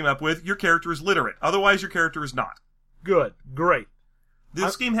that you came up with, your character is literate. Otherwise, your character is not. Good. Great.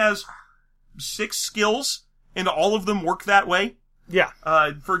 This game has 6 skills, and all of them work that way. Yeah.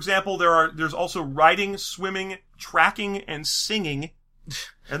 For example, there's also riding, swimming, tracking, and singing.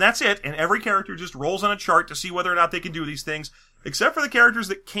 And that's it. And every character just rolls on a chart to see whether or not they can do these things, except for the characters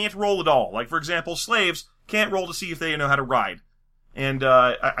that can't roll at all. Like, for example, slaves can't roll to see if they know how to ride. And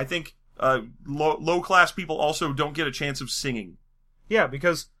I think low-class people also don't get a chance of singing. Yeah,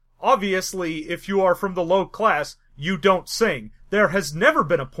 because obviously, if you are from the low class, you don't sing. There has never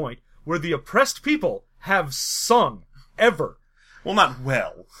been a point where the oppressed people have sung, ever. Well,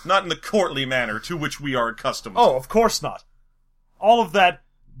 not in the courtly manner to which we are accustomed. Oh, of course not. All of that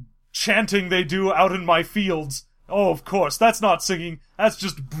chanting they do out in my fields, oh, of course, that's not singing, that's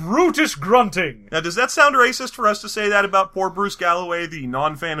just brutish grunting. Now, does that sound racist for us to say that about poor Bruce Galloway, the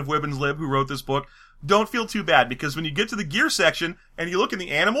non-fan of Wibbins Lib who wrote this book? Don't feel too bad, because when you get to the gear section and you look in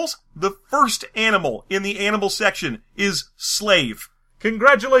the animals, the first animal in the animal section is slave.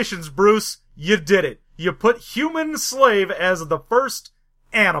 Congratulations, Bruce. You did it. You put human slave as the first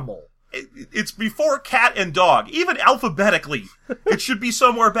animal. It's before cat and dog. Even alphabetically, it should be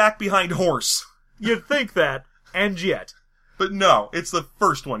somewhere back behind horse. You'd think that, and yet. But no, it's the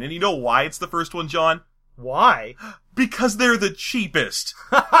first one. And you know why it's the first one, John? Why? Because they're the cheapest.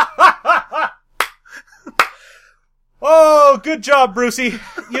 Oh, good job, Brucey.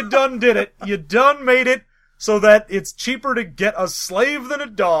 You done did it. You done made it so that it's cheaper to get a slave than a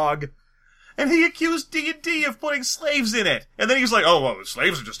dog. And he accused D&D of putting slaves in it. And then he was like, oh, well,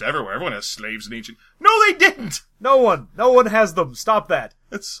 slaves are just everywhere. Everyone has slaves in ancient... No, they didn't! No one has them. Stop that.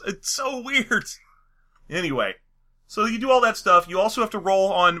 It's so weird. Anyway, so you do all that stuff. You also have to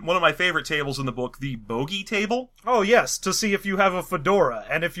roll on one of my favorite tables in the book, the bogey table. Oh, yes, to see if you have a fedora,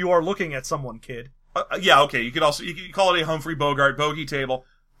 and if you are looking at someone, kid. Yeah, okay, you could call it a Humphrey Bogart bogey table.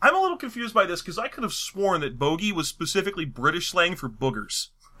 I'm a little confused by this, because I could have sworn that bogey was specifically British slang for boogers.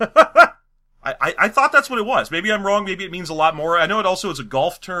 I thought that's what it was. Maybe I'm wrong, maybe it means a lot more. I know it also is a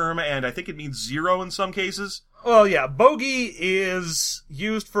golf term, and I think it means zero in some cases. Well, yeah, bogey is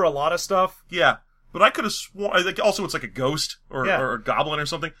used for a lot of stuff. Yeah, but I could have sworn... Also, it's like a ghost, or a goblin or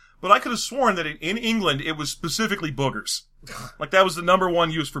something. But I could have sworn that in England, it was specifically boogers. Like, that was the number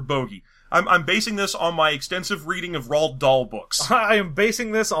one use for bogey. I'm basing this on my extensive reading of Roald Dahl books. I am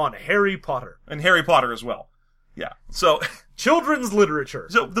basing this on Harry Potter. And Harry Potter as well. Yeah, so... Children's literature.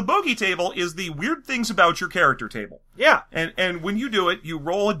 So, the bogey table is the weird things about your character table. Yeah. And when you do it, you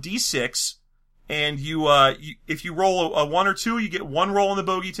roll a d6, and if you roll a 1 or 2, you get 1 roll on the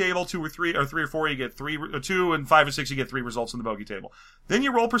bogey table, 2 or 3, or 3 or 4, you get 2, and 5 or 6, you get 3 results on the bogey table. Then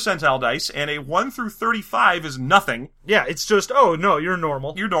you roll percentile dice, and a 1 through 35 is nothing. Yeah, it's just, oh, no, you're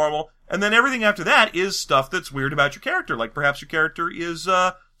normal. You're normal. And then everything after that is stuff that's weird about your character. Like, perhaps your character is,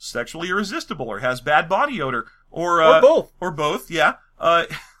 sexually irresistible, or has bad body odor, or both. Or both, yeah.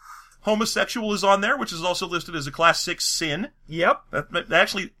 Homosexual is on there, which is also listed as a Class 6 sin. Yep. That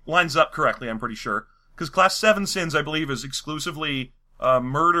actually lines up correctly, I'm pretty sure. Because Class 7 sins, I believe, is exclusively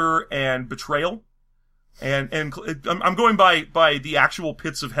murder and betrayal. And I'm going by the actual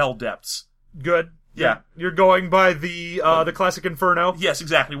pits of hell depths. Good. Yeah. You're going by the classic Inferno? Yes,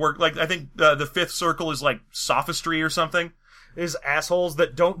 exactly. I think the fifth circle is like sophistry or something. Is assholes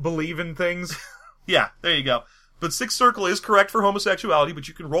that don't believe in things. Yeah, there you go. But sixth circle is correct for homosexuality, but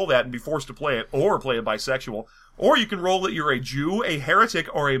you can roll that and be forced to play it, or play a bisexual. Or you can roll that you're a Jew, a heretic,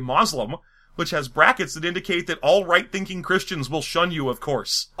 or a Muslim, which has brackets that indicate that all right-thinking Christians will shun you, of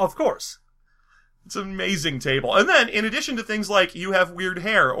course. Of course. It's an amazing table. And then, in addition to things like you have weird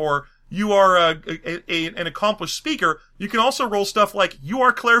hair, or you are an accomplished speaker, you can also roll stuff like you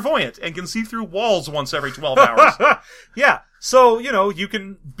are clairvoyant and can see through walls once every 12 hours. Yeah, so, you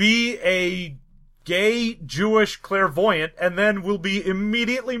can be a gay Jewish clairvoyant and then will be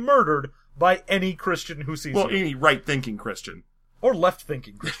immediately murdered by any Christian who sees you. Well, any right-thinking Christian. Or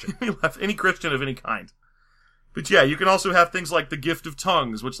left-thinking Christian. Any Christian of any kind. But yeah, you can also have things like the gift of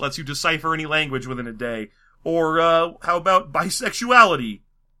tongues, which lets you decipher any language within a day. Or how about bisexuality?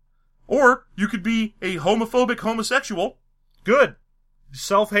 Or you could be a homophobic homosexual. Good.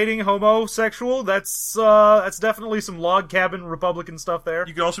 Self-hating homosexual, that's definitely some log cabin Republican stuff there.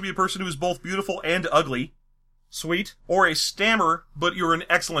 You can also be a person who is both beautiful and ugly. Sweet. Or a stammer, but you're an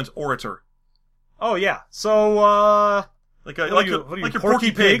excellent orator. Oh, yeah. So, Like your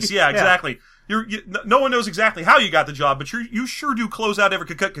Porky Pigs. Yeah, exactly. No one knows exactly how you got the job, but you sure do close out every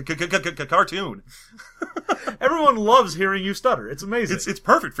cartoon. Everyone loves hearing you stutter. It's amazing. It's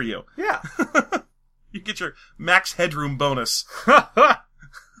perfect for you. Yeah. You get your max headroom bonus.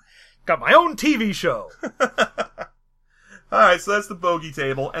 Got my own TV show. Alright, so that's the bogey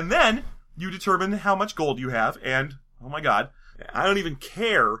table. And then you determine how much gold you have, and, oh my god, I don't even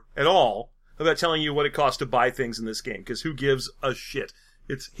care at all about telling you what it costs to buy things in this game, because who gives a shit?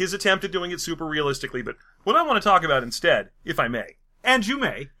 It's his attempt at doing it super realistically, but what I want to talk about instead, if I may, And you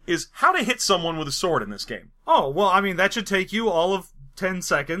may. is how to hit someone with a sword in this game. Oh, well, I mean, that should take you all of 10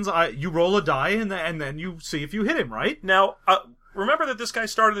 seconds. You roll a die, and then you see if you hit him, right? Now, remember that this guy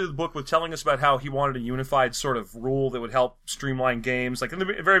started the book with telling us about how he wanted a unified sort of rule that would help streamline games. Like, in the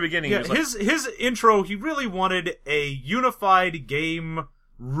very beginning, Yeah, he was like, his intro, he really wanted a unified game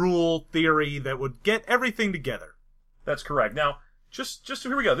rule theory that would get everything together. That's correct. Now, just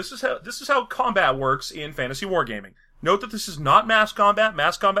here we go. This is how combat works in fantasy wargaming. Note that this is not mass combat.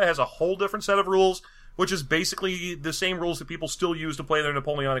 Mass combat has a whole different set of rules, which is basically the same rules that people still use to play their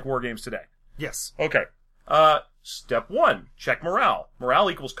Napoleonic war games today. Yes. Okay. Step 1, check morale. Morale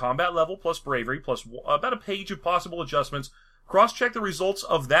equals combat level plus bravery plus about a page of possible adjustments. Cross-check the results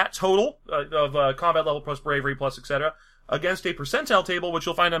of that total of combat level plus bravery plus etc. against a percentile table, which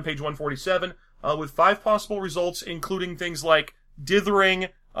you'll find on page 147, with 5 possible results, including things like dithering,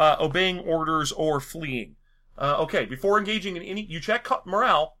 obeying orders, or fleeing. Okay, before engaging in any... You check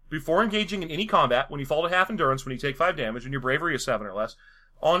morale before engaging in any combat, when you fall to half endurance, when you take 5 damage, and your bravery is 7 or less.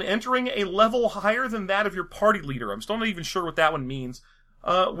 On entering a level higher than that of your party leader. I'm still not even sure what that one means.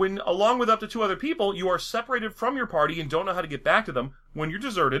 When, along with up to 2 other people, you are separated from your party and don't know how to get back to them, when you're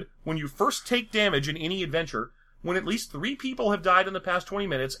deserted, when you first take damage in any adventure, when at least 3 people have died in the past 20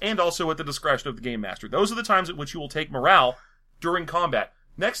 minutes, and also at the discretion of the game master. Those are the times at which you will take morale during combat.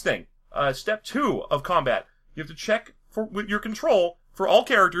 Next thing, step 2 of combat. You have to check with your control for all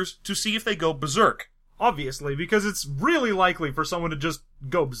characters to see if they go berserk. Obviously, because it's really likely for someone to just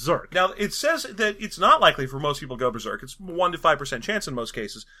go berserk. Now, it says that it's not likely for most people to go berserk. It's 1 to 5% chance in most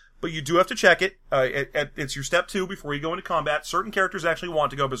cases. But you do have to check it. It's your step 2 before you go into combat. Certain characters actually want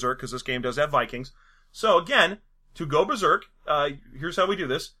to go berserk, because this game does have Vikings. So again, to go berserk, here's how we do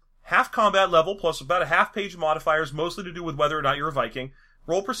this. Half combat level plus about a half page modifiers, mostly to do with whether or not you're a Viking.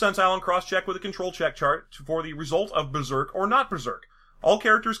 Roll percentile and cross-check with a control check chart for the result of berserk or not berserk. All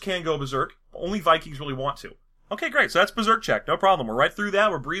characters can go berserk. Only Vikings really want to. Okay, great. So that's berserk check. No problem. We're right through that.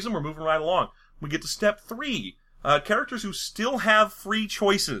 We're breezing. We're moving right along. We get to step 3. Characters who still have free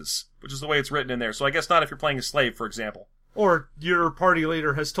choices, which is the way it's written in there. So I guess not if you're playing a slave, for example. Or your party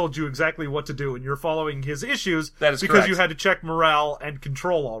leader has told you exactly what to do and you're following his issues that is because correct. You had to check morale and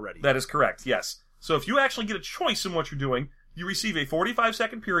control already. That is correct, yes. So if you actually get a choice in what you're doing, you receive a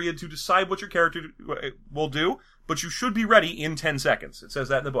 45-second period to decide what your character will do, but you should be ready in 10 seconds. It says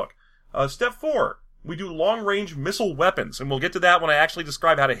that in the book. Step 4, we do long-range missile weapons, and we'll get to that when I actually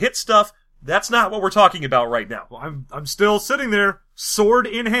describe how to hit stuff. That's not what we're talking about right now. Well, I'm still sitting there, sword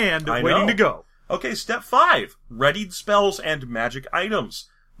in hand, waiting to go. Okay, step 5, readied spells and magic items.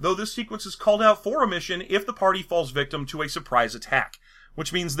 Though this sequence is called out for a mission if the party falls victim to a surprise attack.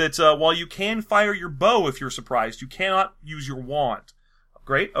 Which means that while you can fire your bow if you're surprised, you cannot use your wand.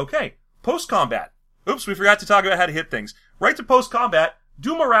 Great, okay. Post-combat. Oops, we forgot to talk about how to hit things. Right to post-combat,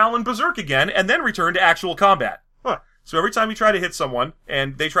 do morale and berserk again, and then return to actual combat. Huh. So every time you try to hit someone,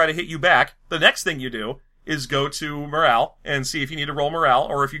 and they try to hit you back, the next thing you do is go to morale, and see if you need to roll morale,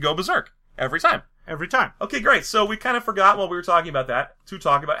 or if you go berserk. Every time. Every time. Okay, great. So we kind of forgot while we were talking about that, to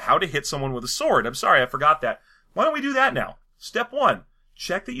talk about how to hit someone with a sword. I'm sorry, I forgot that. Why don't we do that now? Step 1.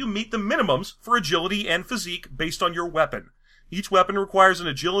 Check that you meet the minimums for agility and physique based on your weapon. Each weapon requires an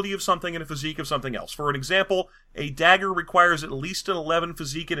agility of something and a physique of something else. For an example, a dagger requires at least an 11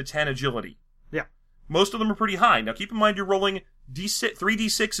 physique and a 10 agility. Yeah. Most of them are pretty high. Now keep in mind you're rolling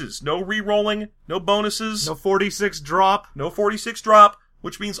 3d6s. No re-rolling, no bonuses. No 46 drop. No 46 drop,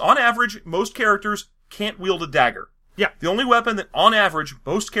 which means on average, most characters can't wield a dagger. Yeah. The only weapon that on average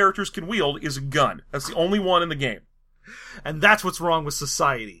most characters can wield is a gun. That's the only one in the game. And that's what's wrong with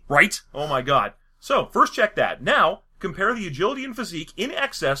society. Right? Oh my god. So, first check that. Now, compare the agility and physique in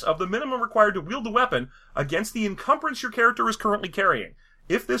excess of the minimum required to wield the weapon against the encumbrance your character is currently carrying.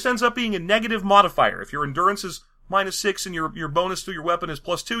 If this ends up being a negative modifier, if your endurance is -6 and your bonus to your weapon is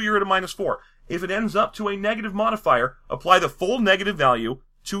 +2, you're at a -4. If it ends up to a negative modifier, apply the full negative value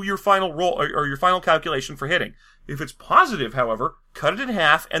to your final roll or your final calculation for hitting. If it's positive, however, cut it in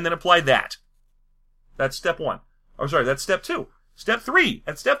half and then apply that. That's step 1. Oh, sorry, that's step 2. Step 3.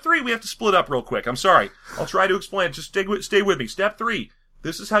 At step 3, we have to split up real quick. I'm sorry. I'll try to explain it. Just stay with me. Step 3.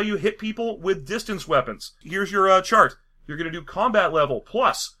 This is how you hit people with distance weapons. Here's your chart. You're going to do combat level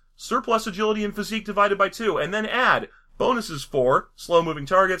plus surplus agility and physique divided by 2, and then add bonuses for slow-moving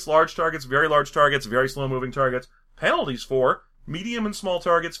targets, large targets, very slow-moving targets, penalties for medium and small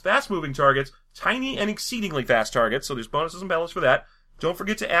targets, fast-moving targets, tiny and exceedingly fast targets, so there's bonuses and penalties for that. Don't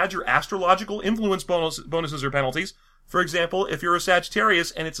forget to add your astrological influence bonuses or penalties. For example, if you're a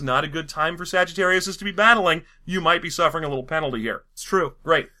Sagittarius and it's not a good time for Sagittariuses to be battling, you might be suffering a little penalty here. It's true.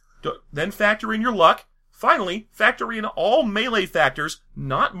 Great. Then factor in your luck. Finally, factor in all melee factors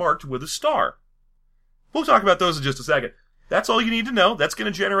not marked with a star. We'll talk about those in just a second. That's all you need to know. That's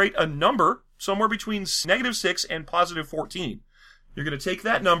going to generate a number somewhere between -6 and +14. You're going to take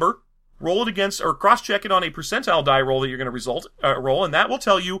that number, roll it against, or cross-check it on a percentile die roll that you're going to roll, and that will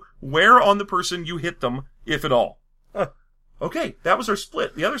tell you where on the person you hit them, if at all. Okay, that was our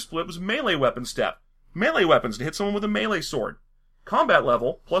split. The other split was melee weapon step. Melee weapons, to hit someone with a melee sword. Combat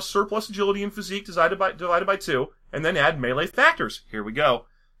level, plus surplus agility and physique divided by 2, and then add melee factors. Here we go.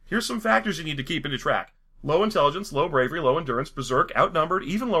 Here's some factors you need to keep into track. Low intelligence, low bravery, low endurance, berserk, outnumbered,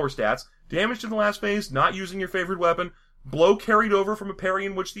 even lower stats, damaged in the last phase, not using your favorite weapon, blow carried over from a parry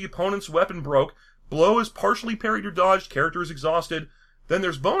in which the opponent's weapon broke, blow is partially parried or dodged, character is exhausted. Then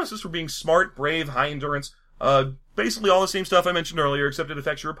there's bonuses for being smart, brave, high endurance, basically all the same stuff I mentioned earlier, except it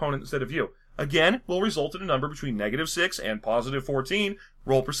affects your opponent instead of you. Again, will result in a number between -6 and +14.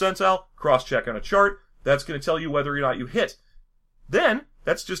 Roll percentile, cross-check on a chart. That's going to tell you whether or not you hit. Then,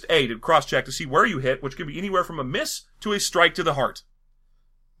 that's just A, to cross-check to see where you hit, which can be anywhere from a miss to a strike to the heart.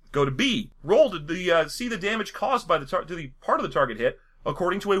 Go to B. Roll to see the damage caused by to the part of the target hit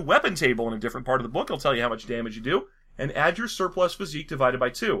according to a weapon table in a different part of the book. It'll tell you how much damage you do. And add your surplus physique divided by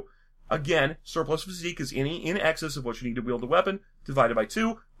 2. Again, surplus physique is any in excess of what you need to wield the weapon, divided by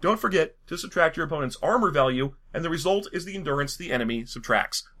 2. Don't forget to subtract your opponent's armor value, and the result is the endurance the enemy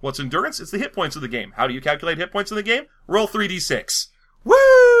subtracts. What's endurance? It's the hit points of the game. How do you calculate hit points in the game? Roll 3d6.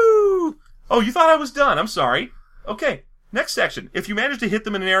 Woo! Oh, you thought I was done. I'm sorry. Okay, next section. If you manage to hit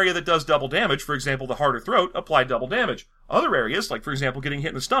them in an area that does double damage, for example, the heart or throat, apply double damage. Other areas, like for example getting hit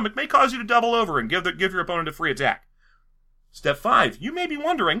in the stomach, may cause you to double over and give your opponent a free attack. Step 5. You may be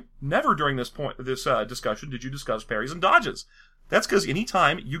wondering, never during this discussion did you discuss parries and dodges. That's because any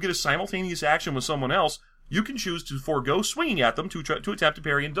time you get a simultaneous action with someone else, you can choose to forego swinging at them to attempt to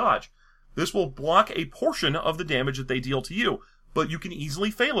parry and dodge. This will block a portion of the damage that they deal to you, but you can easily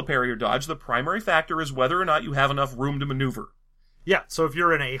fail a parry or dodge. The primary factor is whether or not you have enough room to maneuver. Yeah, so if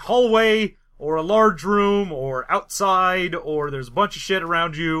you're in a hallway, or a large room, or outside, or there's a bunch of shit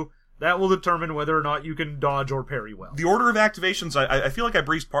around you, that will determine whether or not you can dodge or parry well. The order of activations, I feel like I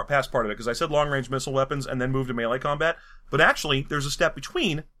breezed past part of it, because I said long-range missile weapons and then moved to melee combat. But actually, there's a step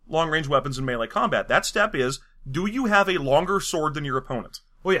between long-range weapons and melee combat. That step is, do you have a longer sword than your opponent?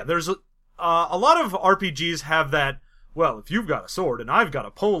 Well, yeah, there's a lot of RPGs have that, well, if you've got a sword and I've got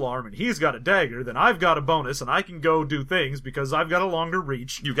a polearm and he's got a dagger, then I've got a bonus and I can go do things because I've got a longer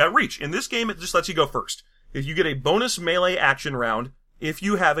reach. You've got reach. In this game, it just lets you go first. If you get a bonus melee action round, if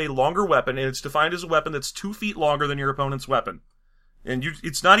you have a longer weapon, and it's defined as a weapon that's 2 feet longer than your opponent's weapon. And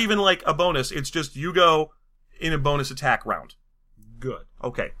it's not even like a bonus, it's just you go in a bonus attack round. Good.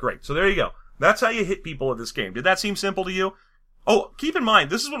 Okay, great. So there you go. That's how you hit people in this game. Did that seem simple to you? Oh, keep in mind,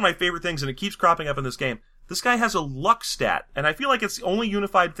 this is one of my favorite things, and it keeps cropping up in this game. This guy has a luck stat, and I feel like it's the only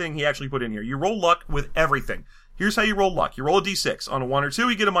unified thing he actually put in here. You roll luck with everything. Here's how you roll luck. You roll a d6. On a 1 or 2,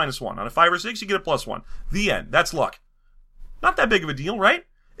 you get a -1. On a 5 or 6, you get a +1. The end. That's luck. Not that big of a deal, right?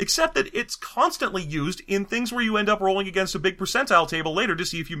 Except that it's constantly used in things where you end up rolling against a big percentile table later to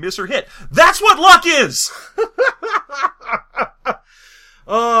see if you miss or hit. That's what luck is!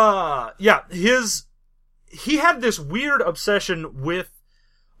 Yeah, he had this weird obsession with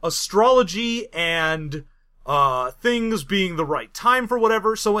astrology and, things being the right time for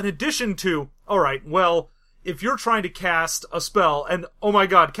whatever, so in addition to, alright, well, if you're trying to cast a spell, and oh my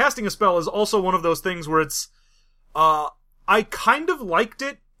god, casting a spell is also one of those things where it's, I kind of liked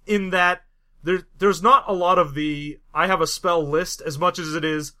it in that there's not a lot of the I have a spell list as much as it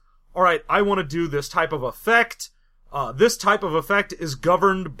is, alright, I want to do this type of effect. This type of effect is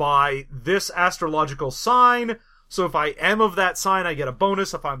governed by this astrological sign, so if I am of that sign, I get a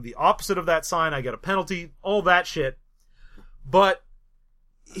bonus. If I'm the opposite of that sign, I get a penalty. All that shit. But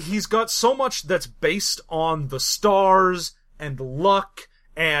he's got so much that's based on the stars and luck,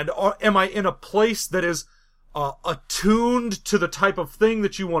 and am I in a place that is attuned to the type of thing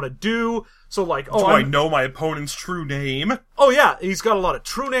that you want to do? So like, do I know my opponent's true name? Oh yeah, he's got a lot of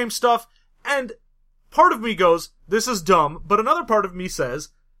true name stuff, and part of me goes, this is dumb, but another part of me says,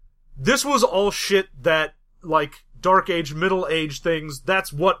 this was all shit that, like, Dark Age, Middle Age things,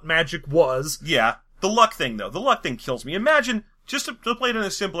 that's what Magic was. Yeah. The luck thing, though. The luck thing kills me. Imagine, just to play it in a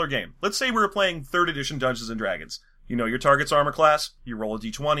simpler game. Let's say we were playing 3rd edition Dungeons & Dragons. You know your target's armor class, you roll a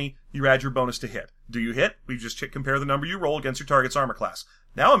d20, you add your bonus to hit. Do you hit? We just compare the number you roll against your target's armor class.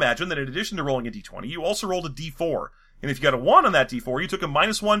 Now imagine that in addition to rolling a d20, you also rolled a d4. And if you got a 1 on that d4, you took a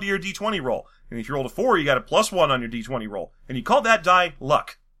 -1 to your d20 roll. And if you rolled a 4, you got a +1 on your d20 roll. And you called that die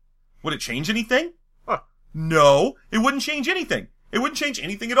luck. Would it change anything? No, it wouldn't change anything. It wouldn't change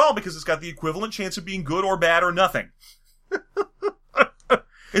anything at all because it's got the equivalent chance of being good or bad or nothing.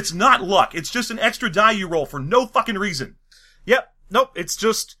 It's not luck. It's just an extra die you roll for no fucking reason. Yep. Nope. It's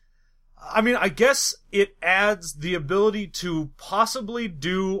just, I mean, I guess it adds the ability to possibly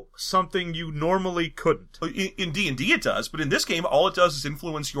do something you normally couldn't. In D&D it does, but in this game, all it does is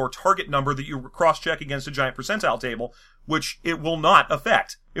influence your target number that you cross-check against a giant percentile table, which it will not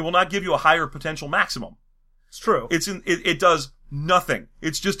affect. It will not give you a higher potential maximum. It's true. It does nothing.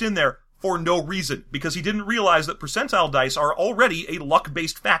 It's just in there for no reason, because he didn't realize that percentile dice are already a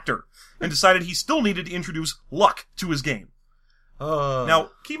luck-based factor, and decided he still needed to introduce luck to his game.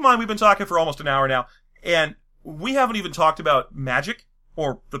 Now, keep in mind, we've been talking for almost an hour now, and we haven't even talked about magic,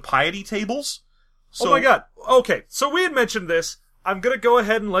 or the piety tables. So, oh my god. Okay, so we had mentioned this. I'm gonna go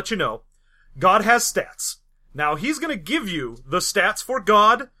ahead and let you know. God has stats. Now, he's gonna give you the stats for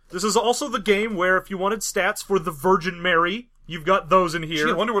God. This is also the game where if you wanted stats for the Virgin Mary, you've got those in here.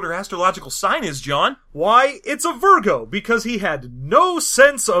 Gee, I wonder what her astrological sign is, John. Why? It's a Virgo, because he had no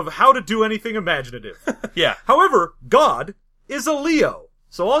sense of how to do anything imaginative. Yeah. However, God is a Leo.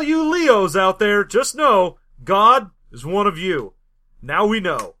 So all you Leos out there, just know, God is one of you. Now we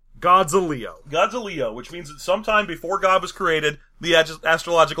know. God's a Leo. God's a Leo, which means that sometime before God was created, the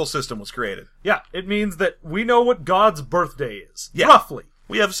astrological system was created. Yeah, it means that we know what God's birthday is. Yeah. Roughly.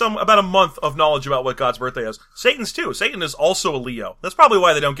 We have about a month of knowledge about what God's birthday is. Satan's too. Satan is also a Leo. That's probably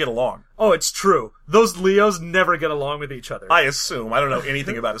why they don't get along. Oh, it's true. Those Leos never get along with each other. I assume. I don't know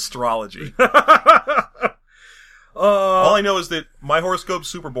anything about astrology. All I know is that my horoscope's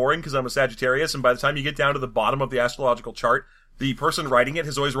super boring because I'm a Sagittarius, and by the time you get down to the bottom of the astrological chart, the person writing it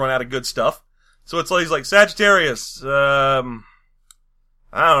has always run out of good stuff. So it's always like, Sagittarius, I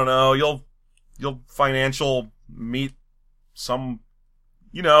don't know, you'll financial meet some,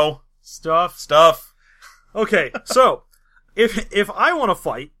 stuff. Okay, so, if I want to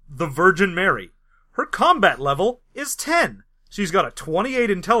fight the Virgin Mary, her combat level is 10. She's got a 28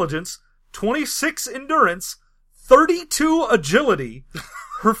 intelligence, 26 endurance, 32 agility,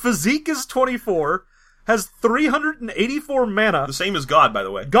 her physique is 24, has 384 mana. The same as God, by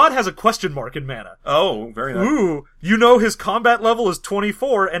the way. God has a question mark in mana. Oh, very nice. Ooh, you know his combat level is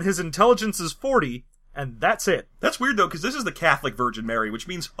 24 and his intelligence is 40, and that's it. That's weird, though, because this is the Catholic Virgin Mary, which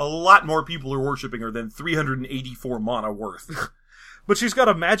means a lot more people are worshipping her than 384 mana worth. But she's got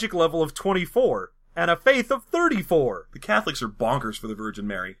a magic level of 24, and a faith of 34. The Catholics are bonkers for the Virgin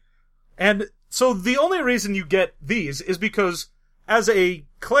Mary. And so the only reason you get these is because as a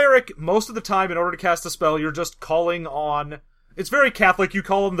cleric, most of the time in order to cast a spell, you're just calling on... It's very Catholic, you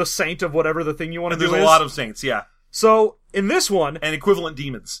call him the saint of whatever the thing you want to do is. There's a lot of saints, yeah. So, in this one... And equivalent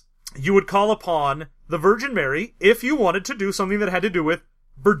demons. You would call upon the Virgin Mary if you wanted to do something that had to do with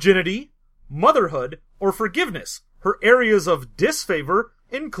virginity, motherhood, or forgiveness. Her areas of disfavor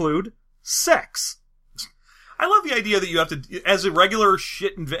include sex. I love the idea that you have to, as a regular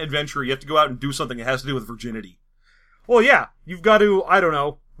shit adventurer, you have to go out and do something that has to do with virginity. Well, yeah, you've got to, I don't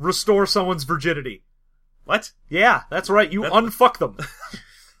know, restore someone's virginity. What? Yeah, that's right, you unfuck them.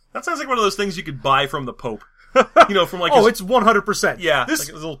 That sounds like one of those things you could buy from the Pope. From like it's 100%. Yeah, like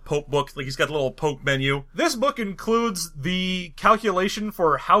a little Pope book, like he's got a little Pope menu. This book includes the calculation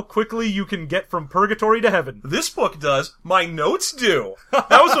for how quickly you can get from purgatory to heaven. This book does. My notes do. That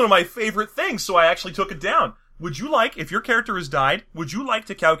was one of my favorite things, so I actually took it down. Would you like, if your character has died, would you like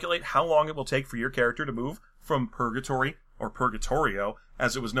to calculate how long it will take for your character to move from purgatory, or purgatorio,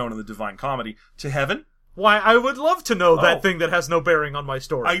 as it was known in the Divine Comedy, to heaven? Why, I would love to know that thing that has no bearing on my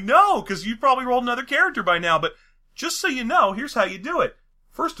story. I know, because you probably rolled another character by now, but just so you know, here's how you do it.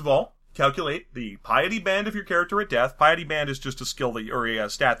 First of all, calculate the piety band of your character at death. Piety band is just a skill or a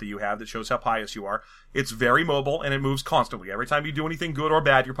stat that you have that shows how pious you are. It's very mobile, and it moves constantly. Every time you do anything good or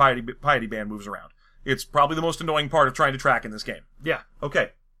bad, your piety band moves around. It's probably the most annoying part of trying to track in this game. Yeah.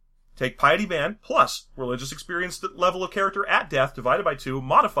 Okay. Take Piety Band plus religious experience level of character at death divided by 2,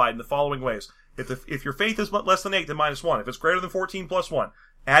 modified in the following ways. If your faith is less than 8, then -1. If it's greater than 14, +1.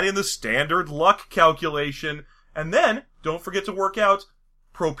 Add in the standard luck calculation, and then don't forget to work out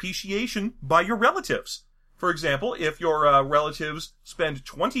propitiation by your relatives. For example, if your relatives spend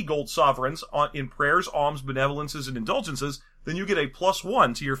 20 gold sovereigns in prayers, alms, benevolences, and indulgences, then you get a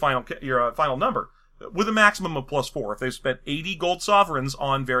 +1 to your final number, with a maximum of +4 if they've spent 80 gold sovereigns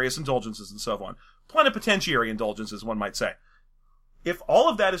on various indulgences and so on. Plenipotentiary indulgences, one might say. If all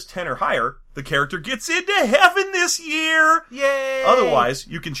of that is 10 or higher, the character gets into heaven this year! Yay! Otherwise,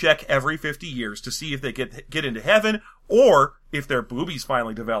 you can check every 50 years to see if they get into heaven, or if their boobies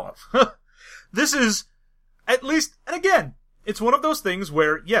finally develop. This is, at least, and again, it's one of those things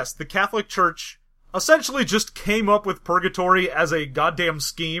where, yes, the Catholic Church essentially just came up with purgatory as a goddamn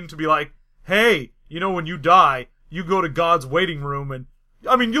scheme to be like, hey, you know, when you die, you go to God's waiting room and,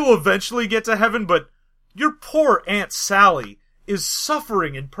 I mean, you'll eventually get to heaven, but your poor Aunt Sally is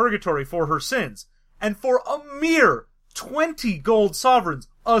suffering in purgatory for her sins. And for a mere 20 gold sovereigns,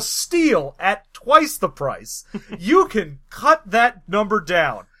 a steal at twice the price, you can cut that number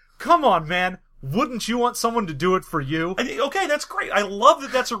down. Come on, man. Wouldn't you want someone to do it for you? Okay, that's great. I love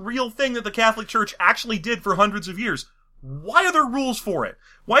that that's a real thing that the Catholic Church actually did for hundreds of years. Why are there rules for it?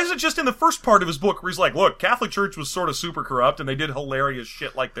 Why is it just in the first part of his book where he's like, look, Catholic Church was sort of super corrupt and they did hilarious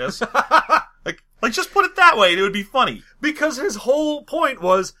shit like this? like just put it that way and it would be funny. Because his whole point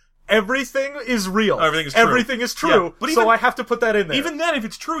was, everything is real. Everything is true. Everything is true, yeah, but so I have to put that in there. Even then, if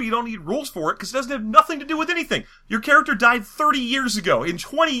it's true, you don't need rules for it, because it doesn't have nothing to do with anything. Your character died 30 years ago. In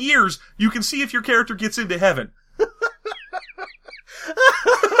 20 years, you can see if your character gets into heaven.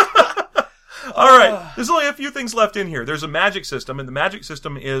 Alright, there's only a few things left in here. There's a magic system, and the magic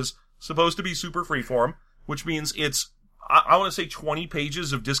system is supposed to be super freeform, which means it's, I want to say 20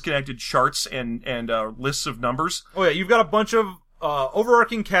 pages of disconnected charts and lists of numbers. Oh yeah, you've got a bunch of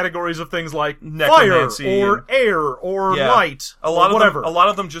overarching categories of things like fire, or air, or light, a lot or whatever. A lot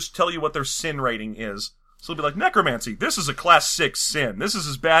of them just tell you what their sin rating is. So it'll be like, necromancy, this is a class 6 sin. This is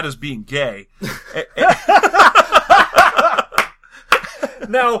as bad as being gay.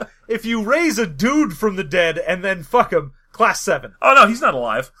 Now, if you raise a dude from the dead and then fuck him, class 7. Oh no, he's not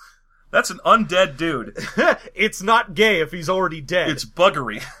alive. That's an undead dude. It's not gay if he's already dead. It's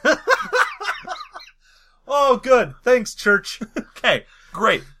buggery. Oh, good. Thanks, church. Okay,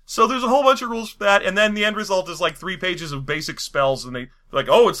 great. So there's a whole bunch of rules for that, and then the end result is like 3 pages of basic spells, and they're like,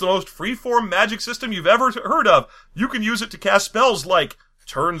 oh, it's the most freeform magic system you've ever heard of. You can use it to cast spells like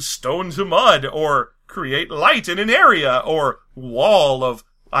turn stone to mud, or create light in an area, or wall of,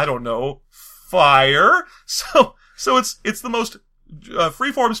 I don't know, fire. So it's the most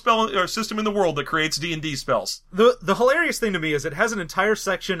freeform spell or system in the world that creates D&D spells. The hilarious thing to me is it has an entire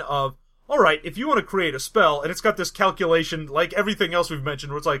section of, alright, if you want to create a spell, and it's got this calculation, like everything else we've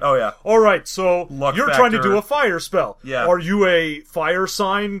mentioned, where it's like, oh yeah, alright, so luck you're factor. trying to do a fire spell. Yeah. Are you a fire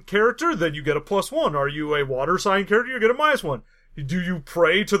sign character? Then you get a +1. Are you a water sign character? You get a -1. Do you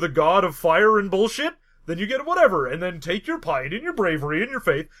pray to the god of fire and bullshit? Then you get a whatever. And then take your piety and your bravery and your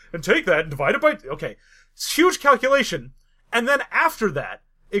faith, and take that and divide it by... Okay. It's huge calculation. And then after that,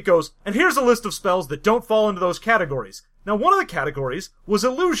 it goes, and here's a list of spells that don't fall into those categories. Now, one of the categories was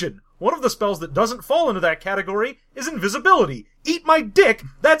illusion. One of the spells that doesn't fall into that category is invisibility. Eat my dick,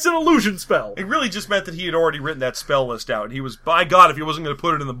 that's an illusion spell. It really just meant that he had already written that spell list out, and he was, by God, if he wasn't going to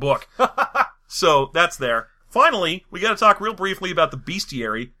put it in the book. So, that's there. Finally, we gotta talk real briefly about the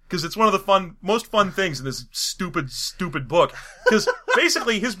bestiary, because it's one of the most fun things in this stupid book. Because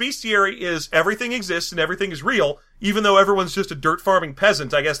basically, his bestiary is everything exists and everything is real, even though everyone's just a dirt farming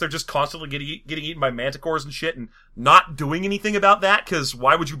peasant. I guess they're just constantly getting eaten by manticores and shit and not doing anything about that, because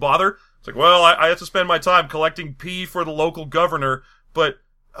why would you bother? It's like, well, I have to spend my time collecting pee for the local governor, but,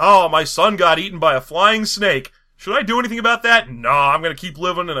 oh, my son got eaten by a flying snake. Should I do anything about that? No, I'm gonna keep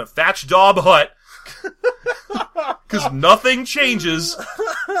living in a thatched daub hut. Because nothing changes.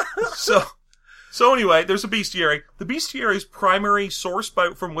 So anyway, there's a bestiary. The bestiary's primary source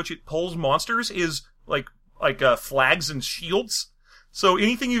from which it pulls monsters is like flags and shields. So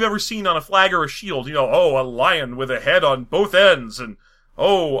anything you've ever seen on a flag or a shield, you know, oh, a lion with a head on both ends, and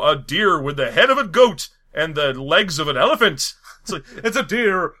oh, a deer with the head of a goat and the legs of an elephant. It's like, it's a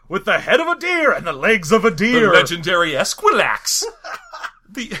deer with the head of a deer and the legs of a deer. The legendary Esquilax.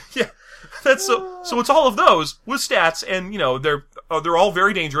 Yeah. That's so it's all of those with stats, and you know they're all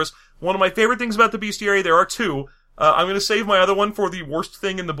very dangerous. One of my favorite things about the bestiary, there are 2. I'm going to save my other one for the worst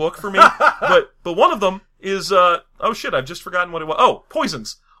thing in the book for me. but one of them is oh shit, I've just forgotten what it was. Oh,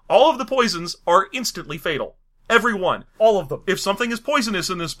 poisons. All of the poisons are instantly fatal. Every one. All of them. If something is poisonous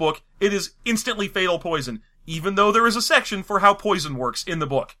in this book, it is instantly fatal poison, even though there is a section for how poison works in the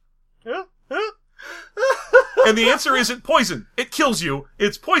book. And the answer isn't poison. It kills you.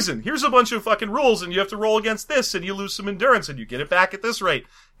 It's poison. Here's a bunch of fucking rules, and you have to roll against this, and you lose some endurance, and you get it back at this rate.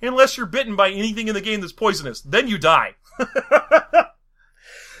 Unless you're bitten by anything in the game that's poisonous. Then you die.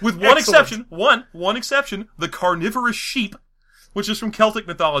 With one exception, one exception, the carnivorous sheep, which is from Celtic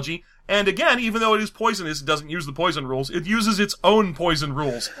mythology. And again, even though it is poisonous, it doesn't use the poison rules. It uses its own poison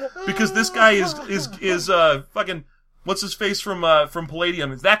rules. Because this guy is fucking, what's his face from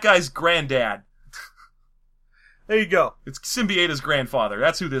Palladium? It's that guy's granddad. There you go. It's Symbiota's grandfather.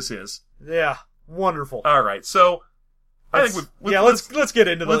 That's who this is. Yeah. Wonderful. Alright, so, I think let's get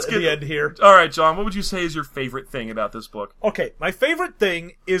into the end here. Alright, John, what would you say is your favorite thing about this book? Okay, my favorite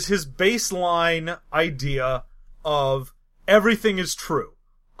thing is his baseline idea of everything is true.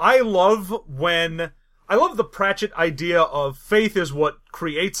 I love the Pratchett idea of faith is what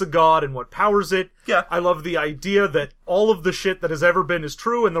creates a god and what powers it. Yeah. I love the idea that all of the shit that has ever been is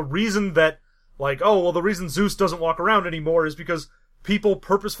true, and the reason that, the reason Zeus doesn't walk around anymore is because people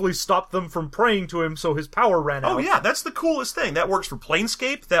purposefully stopped them from praying to him, so his power ran out. Oh yeah, that's the coolest thing. That works for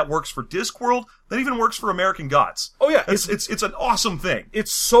Planescape, that works for Discworld, that even works for American Gods. Oh yeah. It's an awesome thing.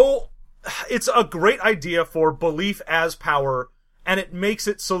 It's a great idea for belief as power, and it makes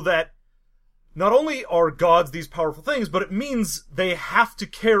it so that not only are gods these powerful things, but it means they have to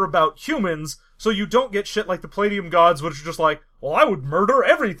care about humans, so you don't get shit like the Palladium gods, which are just like, well, I would murder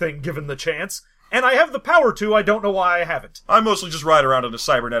everything given the chance, and I have the power to, I don't know why I haven't. I mostly just ride around on a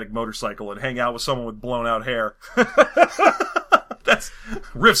cybernetic motorcycle and hang out with someone with blown out hair. That's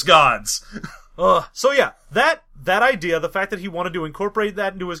Rift's gods. So yeah, that idea, the fact that he wanted to incorporate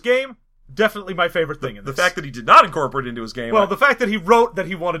that into his game, definitely my favorite thing in this. The fact that he did not incorporate it into his game. Well, the fact that he wrote that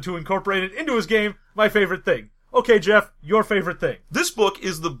he wanted to incorporate it into his game, my favorite thing. Okay, Jeff, your favorite thing. This book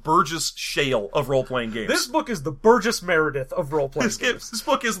is the Burgess Shale of role-playing games. This book is the Burgess Meredith of role-playing games. This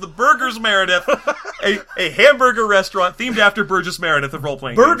book is the Burgers Meredith, a hamburger restaurant themed after Burgess Meredith of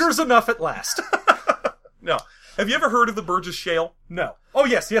role-playing games. Burgers enough at last. No. Have you ever heard of the Burgess Shale? No. Oh,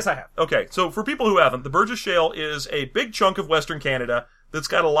 yes, I have. Okay, so for people who haven't, the Burgess Shale is a big chunk of Western Canada that's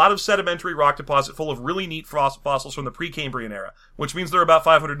got a lot of sedimentary rock deposit full of really neat fossils from the Precambrian era, which means they're about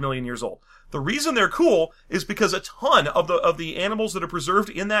 500 million years old. The reason they're cool is because a ton of the animals that are preserved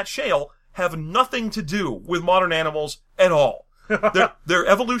in that shale have nothing to do with modern animals at all. They're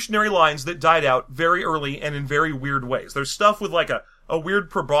evolutionary lines that died out very early and in very weird ways. There's stuff with like a weird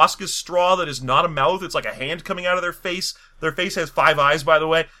proboscis straw that is not a mouth. It's like a hand coming out of their face. Their face has 5 eyes, by the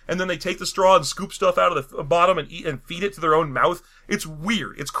way. And then they take the straw and scoop stuff out of the bottom and eat and feed it to their own mouth. It's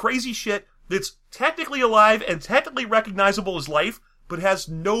weird. It's crazy shit that's technically alive and technically recognizable as life, but has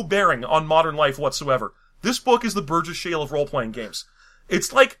no bearing on modern life whatsoever. This book is the Burgess Shale of role-playing games.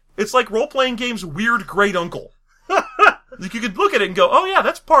 It's like role-playing games' weird great uncle. Like, you could look at it and go, oh yeah,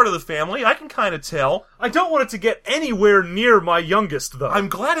 that's part of the family. I can kind of tell. I don't want it to get anywhere near my youngest, though. I'm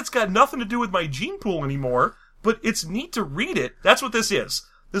glad it's got nothing to do with my gene pool anymore, but it's neat to read it. That's what this is.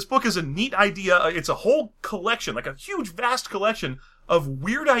 This book is a neat idea. It's a whole collection, like a huge, vast collection of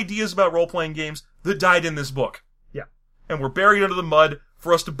weird ideas about role-playing games that died in this book. Yeah. And were buried under the mud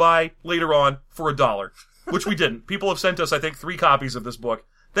for us to buy later on for $1, which we didn't. People have sent us, I think, 3 copies of this book.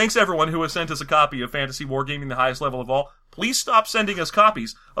 Thanks everyone who has sent us a copy of Fantasy Wargaming, the highest level of all. Please stop sending us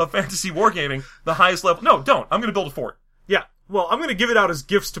copies of Fantasy Wargaming, the highest level. No, don't. I'm going to build a fort. Yeah. Well, I'm going to give it out as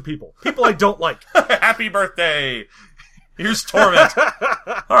gifts to people. People I don't like. Happy birthday! Here's Torment.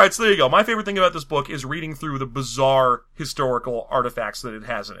 Alright, so there you go. My favorite thing about this book is reading through the bizarre historical artifacts that it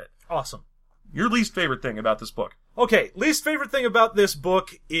has in it. Awesome. Your least favorite thing about this book? Okay, least favorite thing about this book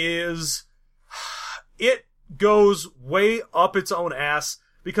is it goes way up its own ass,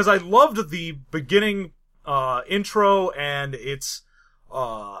 because I loved the beginning intro, and it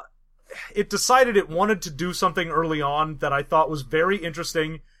decided it wanted to do something early on that I thought was very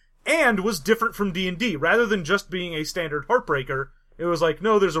interesting and was different from D&D. Rather than just being a standard Heartbreaker, it was like,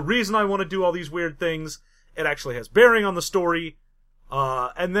 no, there's a reason I want to do all these weird things. It actually has bearing on the story.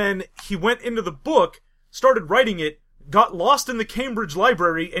 And then he went into the book, started writing it, got lost in the Cambridge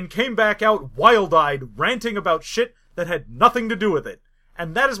library, and came back out wild-eyed, ranting about shit that had nothing to do with it.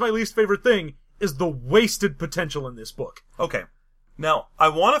 And that is my least favorite thing, is the wasted potential in this book. Okay. Now, I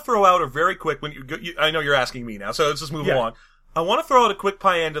want to throw out a very quick, I know you're asking me now, so let's just move along. I want to throw out a quick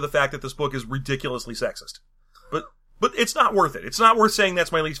pie end to the fact that this book is ridiculously sexist. But it's not worth it. It's not worth saying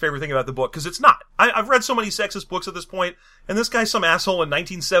that's my least favorite thing about the book, because it's not. I've read so many sexist books at this point, and this guy's some asshole in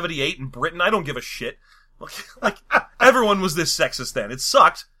 1978 in Britain. I don't give a shit. Like everyone was this sexist then. It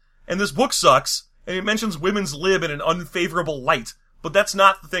sucked, and this book sucks, and it mentions women's lib in an unfavorable light, but that's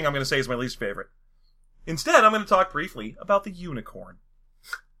not the thing I'm going to say is my least favorite. Instead, I'm going to talk briefly about the unicorn.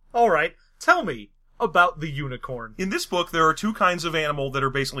 Alright, tell me about the unicorn. In this book, there are two kinds of animal that are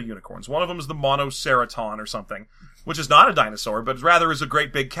basically unicorns. One of them is the monoceraton or something, which is not a dinosaur, but rather is a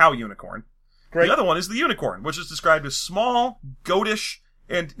great big cow unicorn. Great. The other one is the unicorn, which is described as small, goatish,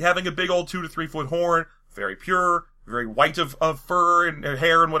 and having a big old 2 to 3 foot horn, very pure, very white of fur and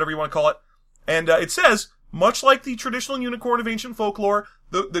hair and whatever you want to call it. And it says, much like the traditional unicorn of ancient folklore,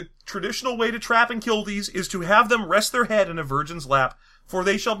 the traditional way to trap and kill these is to have them rest their head in a virgin's lap, for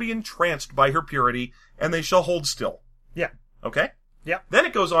they shall be entranced by her purity, and they shall hold still. Yeah. Okay? Yeah. Then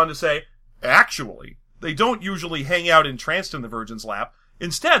it goes on to say, actually, they don't usually hang out entranced in the virgin's lap.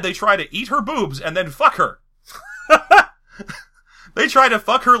 Instead, they try to eat her boobs and then fuck her. They try to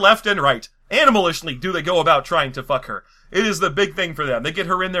fuck her left and right. Animalishly do they go about trying to fuck her. It is the big thing for them. They get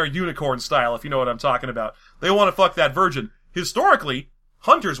her in their unicorn style, if you know what I'm talking about. They want to fuck that virgin. Historically,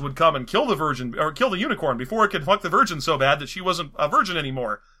 hunters would come and kill the virgin, or kill the unicorn before it could fuck the virgin so bad that she wasn't a virgin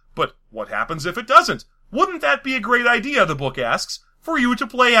anymore. But what happens if it doesn't? Wouldn't that be a great idea, the book asks, for you to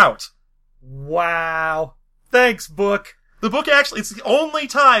play out? Wow. Thanks, book. The book actually, it's the only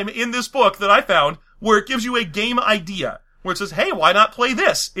time in this book that I found where it gives you a game idea. Where it says, hey, why not play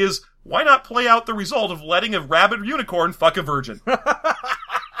this? Is, why not play out the result of letting a rabid unicorn fuck a virgin?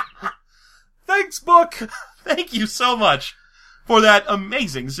 Thanks, book. Thank you so much for that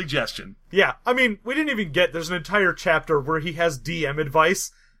amazing suggestion. Yeah, I mean, we didn't even there's an entire chapter where he has DM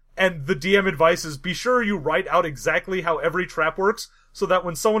advice, and the DM advice is be sure you write out exactly how every trap works, so that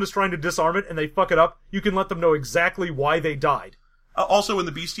when someone is trying to disarm it and they fuck it up, you can let them know exactly why they died. Also in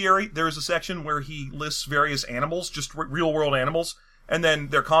the bestiary, there is a section where he lists various animals, just real-world animals, and then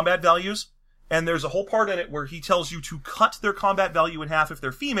their combat values. And there's a whole part in it where he tells you to cut their combat value in half if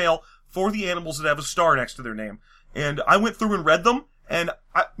they're female for the animals that have a star next to their name. And I went through and read them, and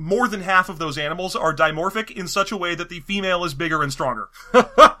more than half of those animals are dimorphic in such a way that the female is bigger and stronger.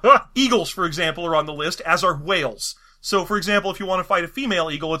 Eagles, for example, are on the list, as are whales. So, for example, if you want to fight a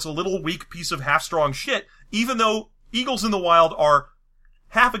female eagle, it's a little weak piece of half-strong shit, even though eagles in the wild are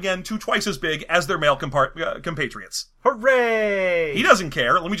half again to twice as big as their male compatriots. Hooray! He doesn't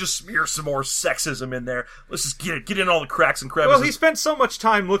care. Let me just smear some more sexism in there. Let's just get in all the cracks and crevices. Well, he spent so much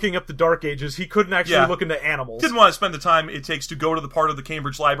time looking up the Dark Ages, he couldn't actually look into animals. Didn't want to spend the time it takes to go to the part of the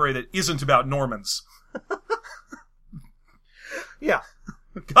Cambridge Library that isn't about Normans. Yeah.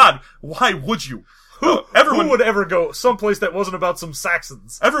 God, why would you? Who would ever go someplace that wasn't about some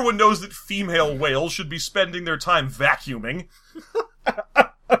Saxons? Everyone knows that female whales should be spending their time vacuuming.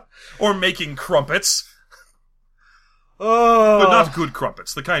 Or making crumpets. But not good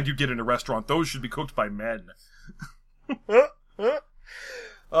crumpets. The kind you get in a restaurant. Those should be cooked by men.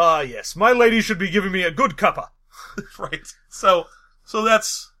 Yes. My lady should be giving me a good cuppa. Right. So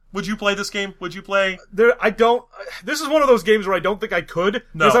that's... Would you play this game? Would you play? This is one of those games where I don't think I could.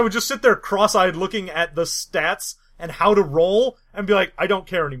 No. Because I would just sit there cross-eyed looking at the stats and how to roll and be like, I don't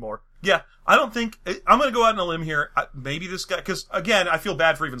care anymore. Yeah, I don't think... I'm going to go out on a limb here. Maybe this guy... Because, again, I feel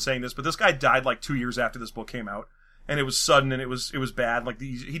bad for even saying this, but this guy died like 2 years after this book came out. And it was sudden and it was bad. Like,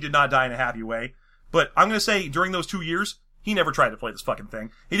 he did not die in a happy way. But I'm going to say, during those 2 years, he never tried to play this fucking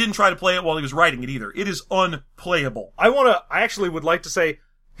thing. He didn't try to play it while he was writing it either. It is unplayable. I actually would like to say...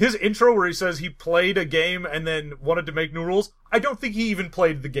 His intro where he says he played a game and then wanted to make new rules, I don't think he even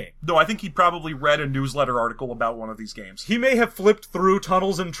played the game. No, I think he probably read a newsletter article about one of these games. He may have flipped through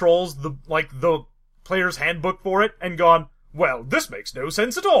Tunnels and Trolls, the player's handbook for it, and gone, well, this makes no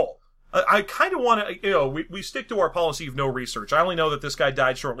sense at all. I kind of want to, we stick to our policy of no research. I only know that this guy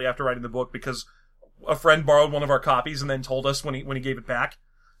died shortly after writing the book because a friend borrowed one of our copies and then told us when he gave it back.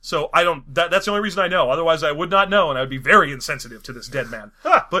 So that's the only reason I know. Otherwise I would not know and I would be very insensitive to this dead man.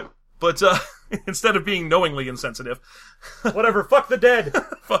 But instead of being knowingly insensitive. Whatever, fuck the dead.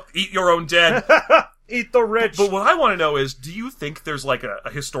 Fuck, eat your own dead. Eat the rich. But what I want to know is, do you think there's like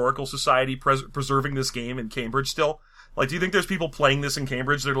a historical society preserving this game in Cambridge still? Like, do you think there's people playing this in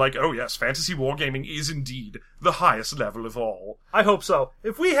Cambridge? They're like, oh yes, fantasy wargaming is indeed the highest level of all. I hope so.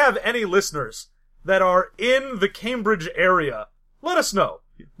 If we have any listeners that are in the Cambridge area, let us know.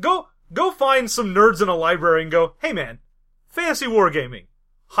 Go find some nerds in a library and go, hey man, fantasy wargaming.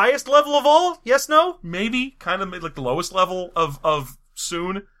 Highest level of all? Yes, no? Maybe. Kind of like the lowest level of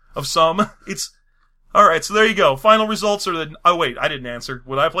some. It's... Alright, so there you go. Final results are the... Oh wait, I didn't answer.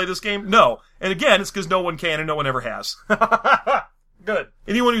 Would I play this game? No. And again, it's because no one can and no one ever has. Good.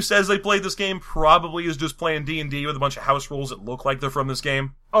 Anyone who says they played this game probably is just playing D&D with a bunch of house rules that look like they're from this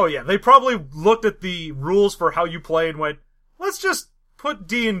game. Oh yeah, they probably looked at the rules for how you play and went, let's just put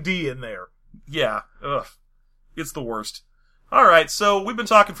D&D in there. Yeah. Ugh. It's the worst. Alright, so we've been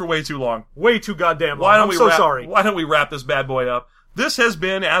talking for way too long. Way too goddamn long. I'm so sorry. Why don't we wrap this bad boy up? This has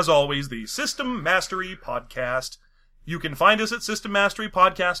been, as always, the System Mastery Podcast. You can find us at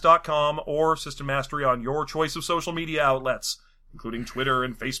systemmasterypodcast.com or System Mastery on your choice of social media outlets, including Twitter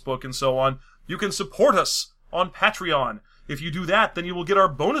and Facebook and so on. You can support us on Patreon. If you do that, then you will get our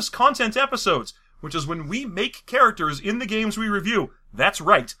bonus content episodes, which is when we make characters in the games we review. That's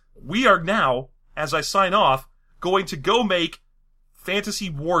right. We are now, as I sign off, going to go make fantasy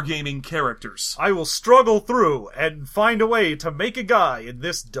wargaming characters. I will struggle through and find a way to make a guy in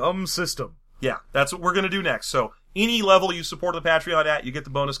this dumb system. Yeah, that's what we're going to do next. So, any level you support the Patreon at, you get the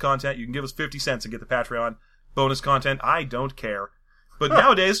bonus content. You can give us 50 cents and get the Patreon bonus content. I don't care. But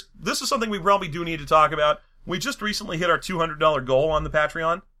nowadays, this is something we probably do need to talk about. We just recently hit our $200 goal on the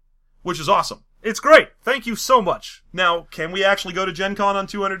Patreon, which is awesome. It's great. Thank you so much. Now, can we actually go to Gen Con on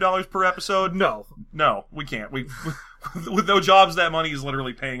 $200 per episode? No. No, we can't. With no jobs, that money is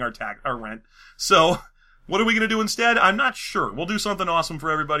literally paying our rent. So, what are we going to do instead? I'm not sure. We'll do something awesome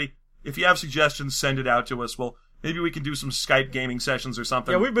for everybody. If you have suggestions, send it out to us. Maybe we can do some Skype gaming sessions or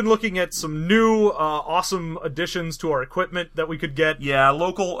something. Yeah, we've been looking at some new, awesome additions to our equipment that we could get. Yeah,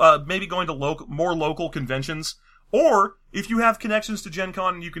 local, maybe going to more local conventions. Or, if you have connections to Gen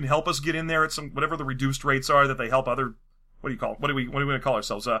Con and you can help us get in there at some, whatever the reduced rates are that they help other, what do we going to call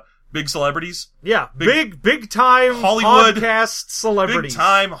ourselves? Big celebrities? Yeah, big time Hollywood podcast celebrities. Big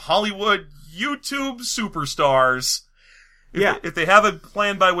time Hollywood YouTube superstars. If they have a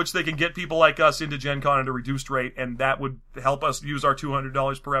plan by which they can get people like us into Gen Con at a reduced rate, and that would help us use our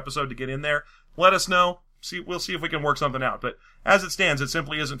 $200 per episode to get in there, let us know. We'll see if we can work something out. But as it stands, it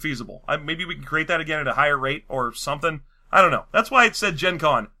simply isn't feasible. Maybe we can create that again at a higher rate or something. I don't know. That's why it said Gen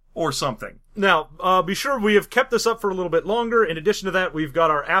Con or something. Now, be sure we have kept this up for a little bit longer. In addition to that, we've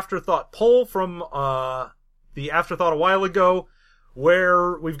got our Afterthought poll from the Afterthought a while ago,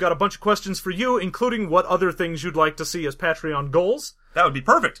 where we've got a bunch of questions for you, including what other things you'd like to see as Patreon goals. That would be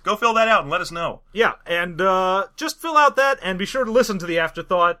perfect. Go fill that out and let us know. Yeah, and just fill out that, and be sure to listen to the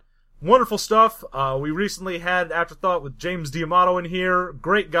Afterthought. Wonderful stuff. We recently had Afterthought with James D'Amato in here.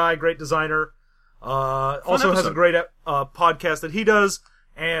 Great guy, great designer. Also has a great podcast that he does.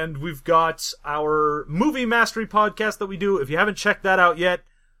 And we've got our Movie Mastery podcast that we do. If you haven't checked that out yet,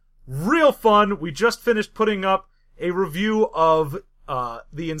 real fun. We just finished putting up a review of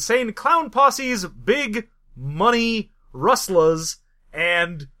the Insane Clown Posse's Big Money Rustlers.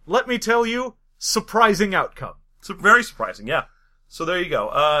 And let me tell you, surprising outcome. It's very surprising, yeah. So there you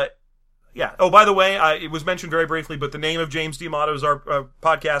go. Yeah. Oh, by the way, it was mentioned very briefly, but the name of James D'Amato is our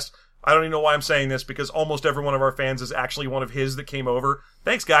podcast. I don't even know why I'm saying this, because almost every one of our fans is actually one of his that came over.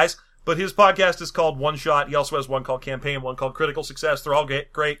 Thanks, guys. But his podcast is called One Shot. He also has one called Campaign, one called Critical Success. They're all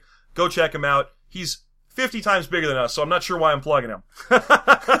great. Go check him out. He's 50 times bigger than us, so I'm not sure why I'm plugging him.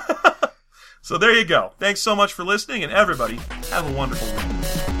 So there you go. Thanks so much for listening, and everybody, have a wonderful week.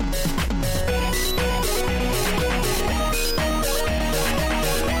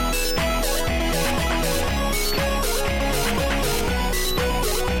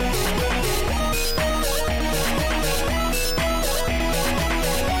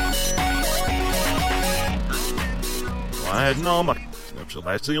 I had no money. Snapshot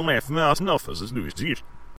I see my mouth enough as his news.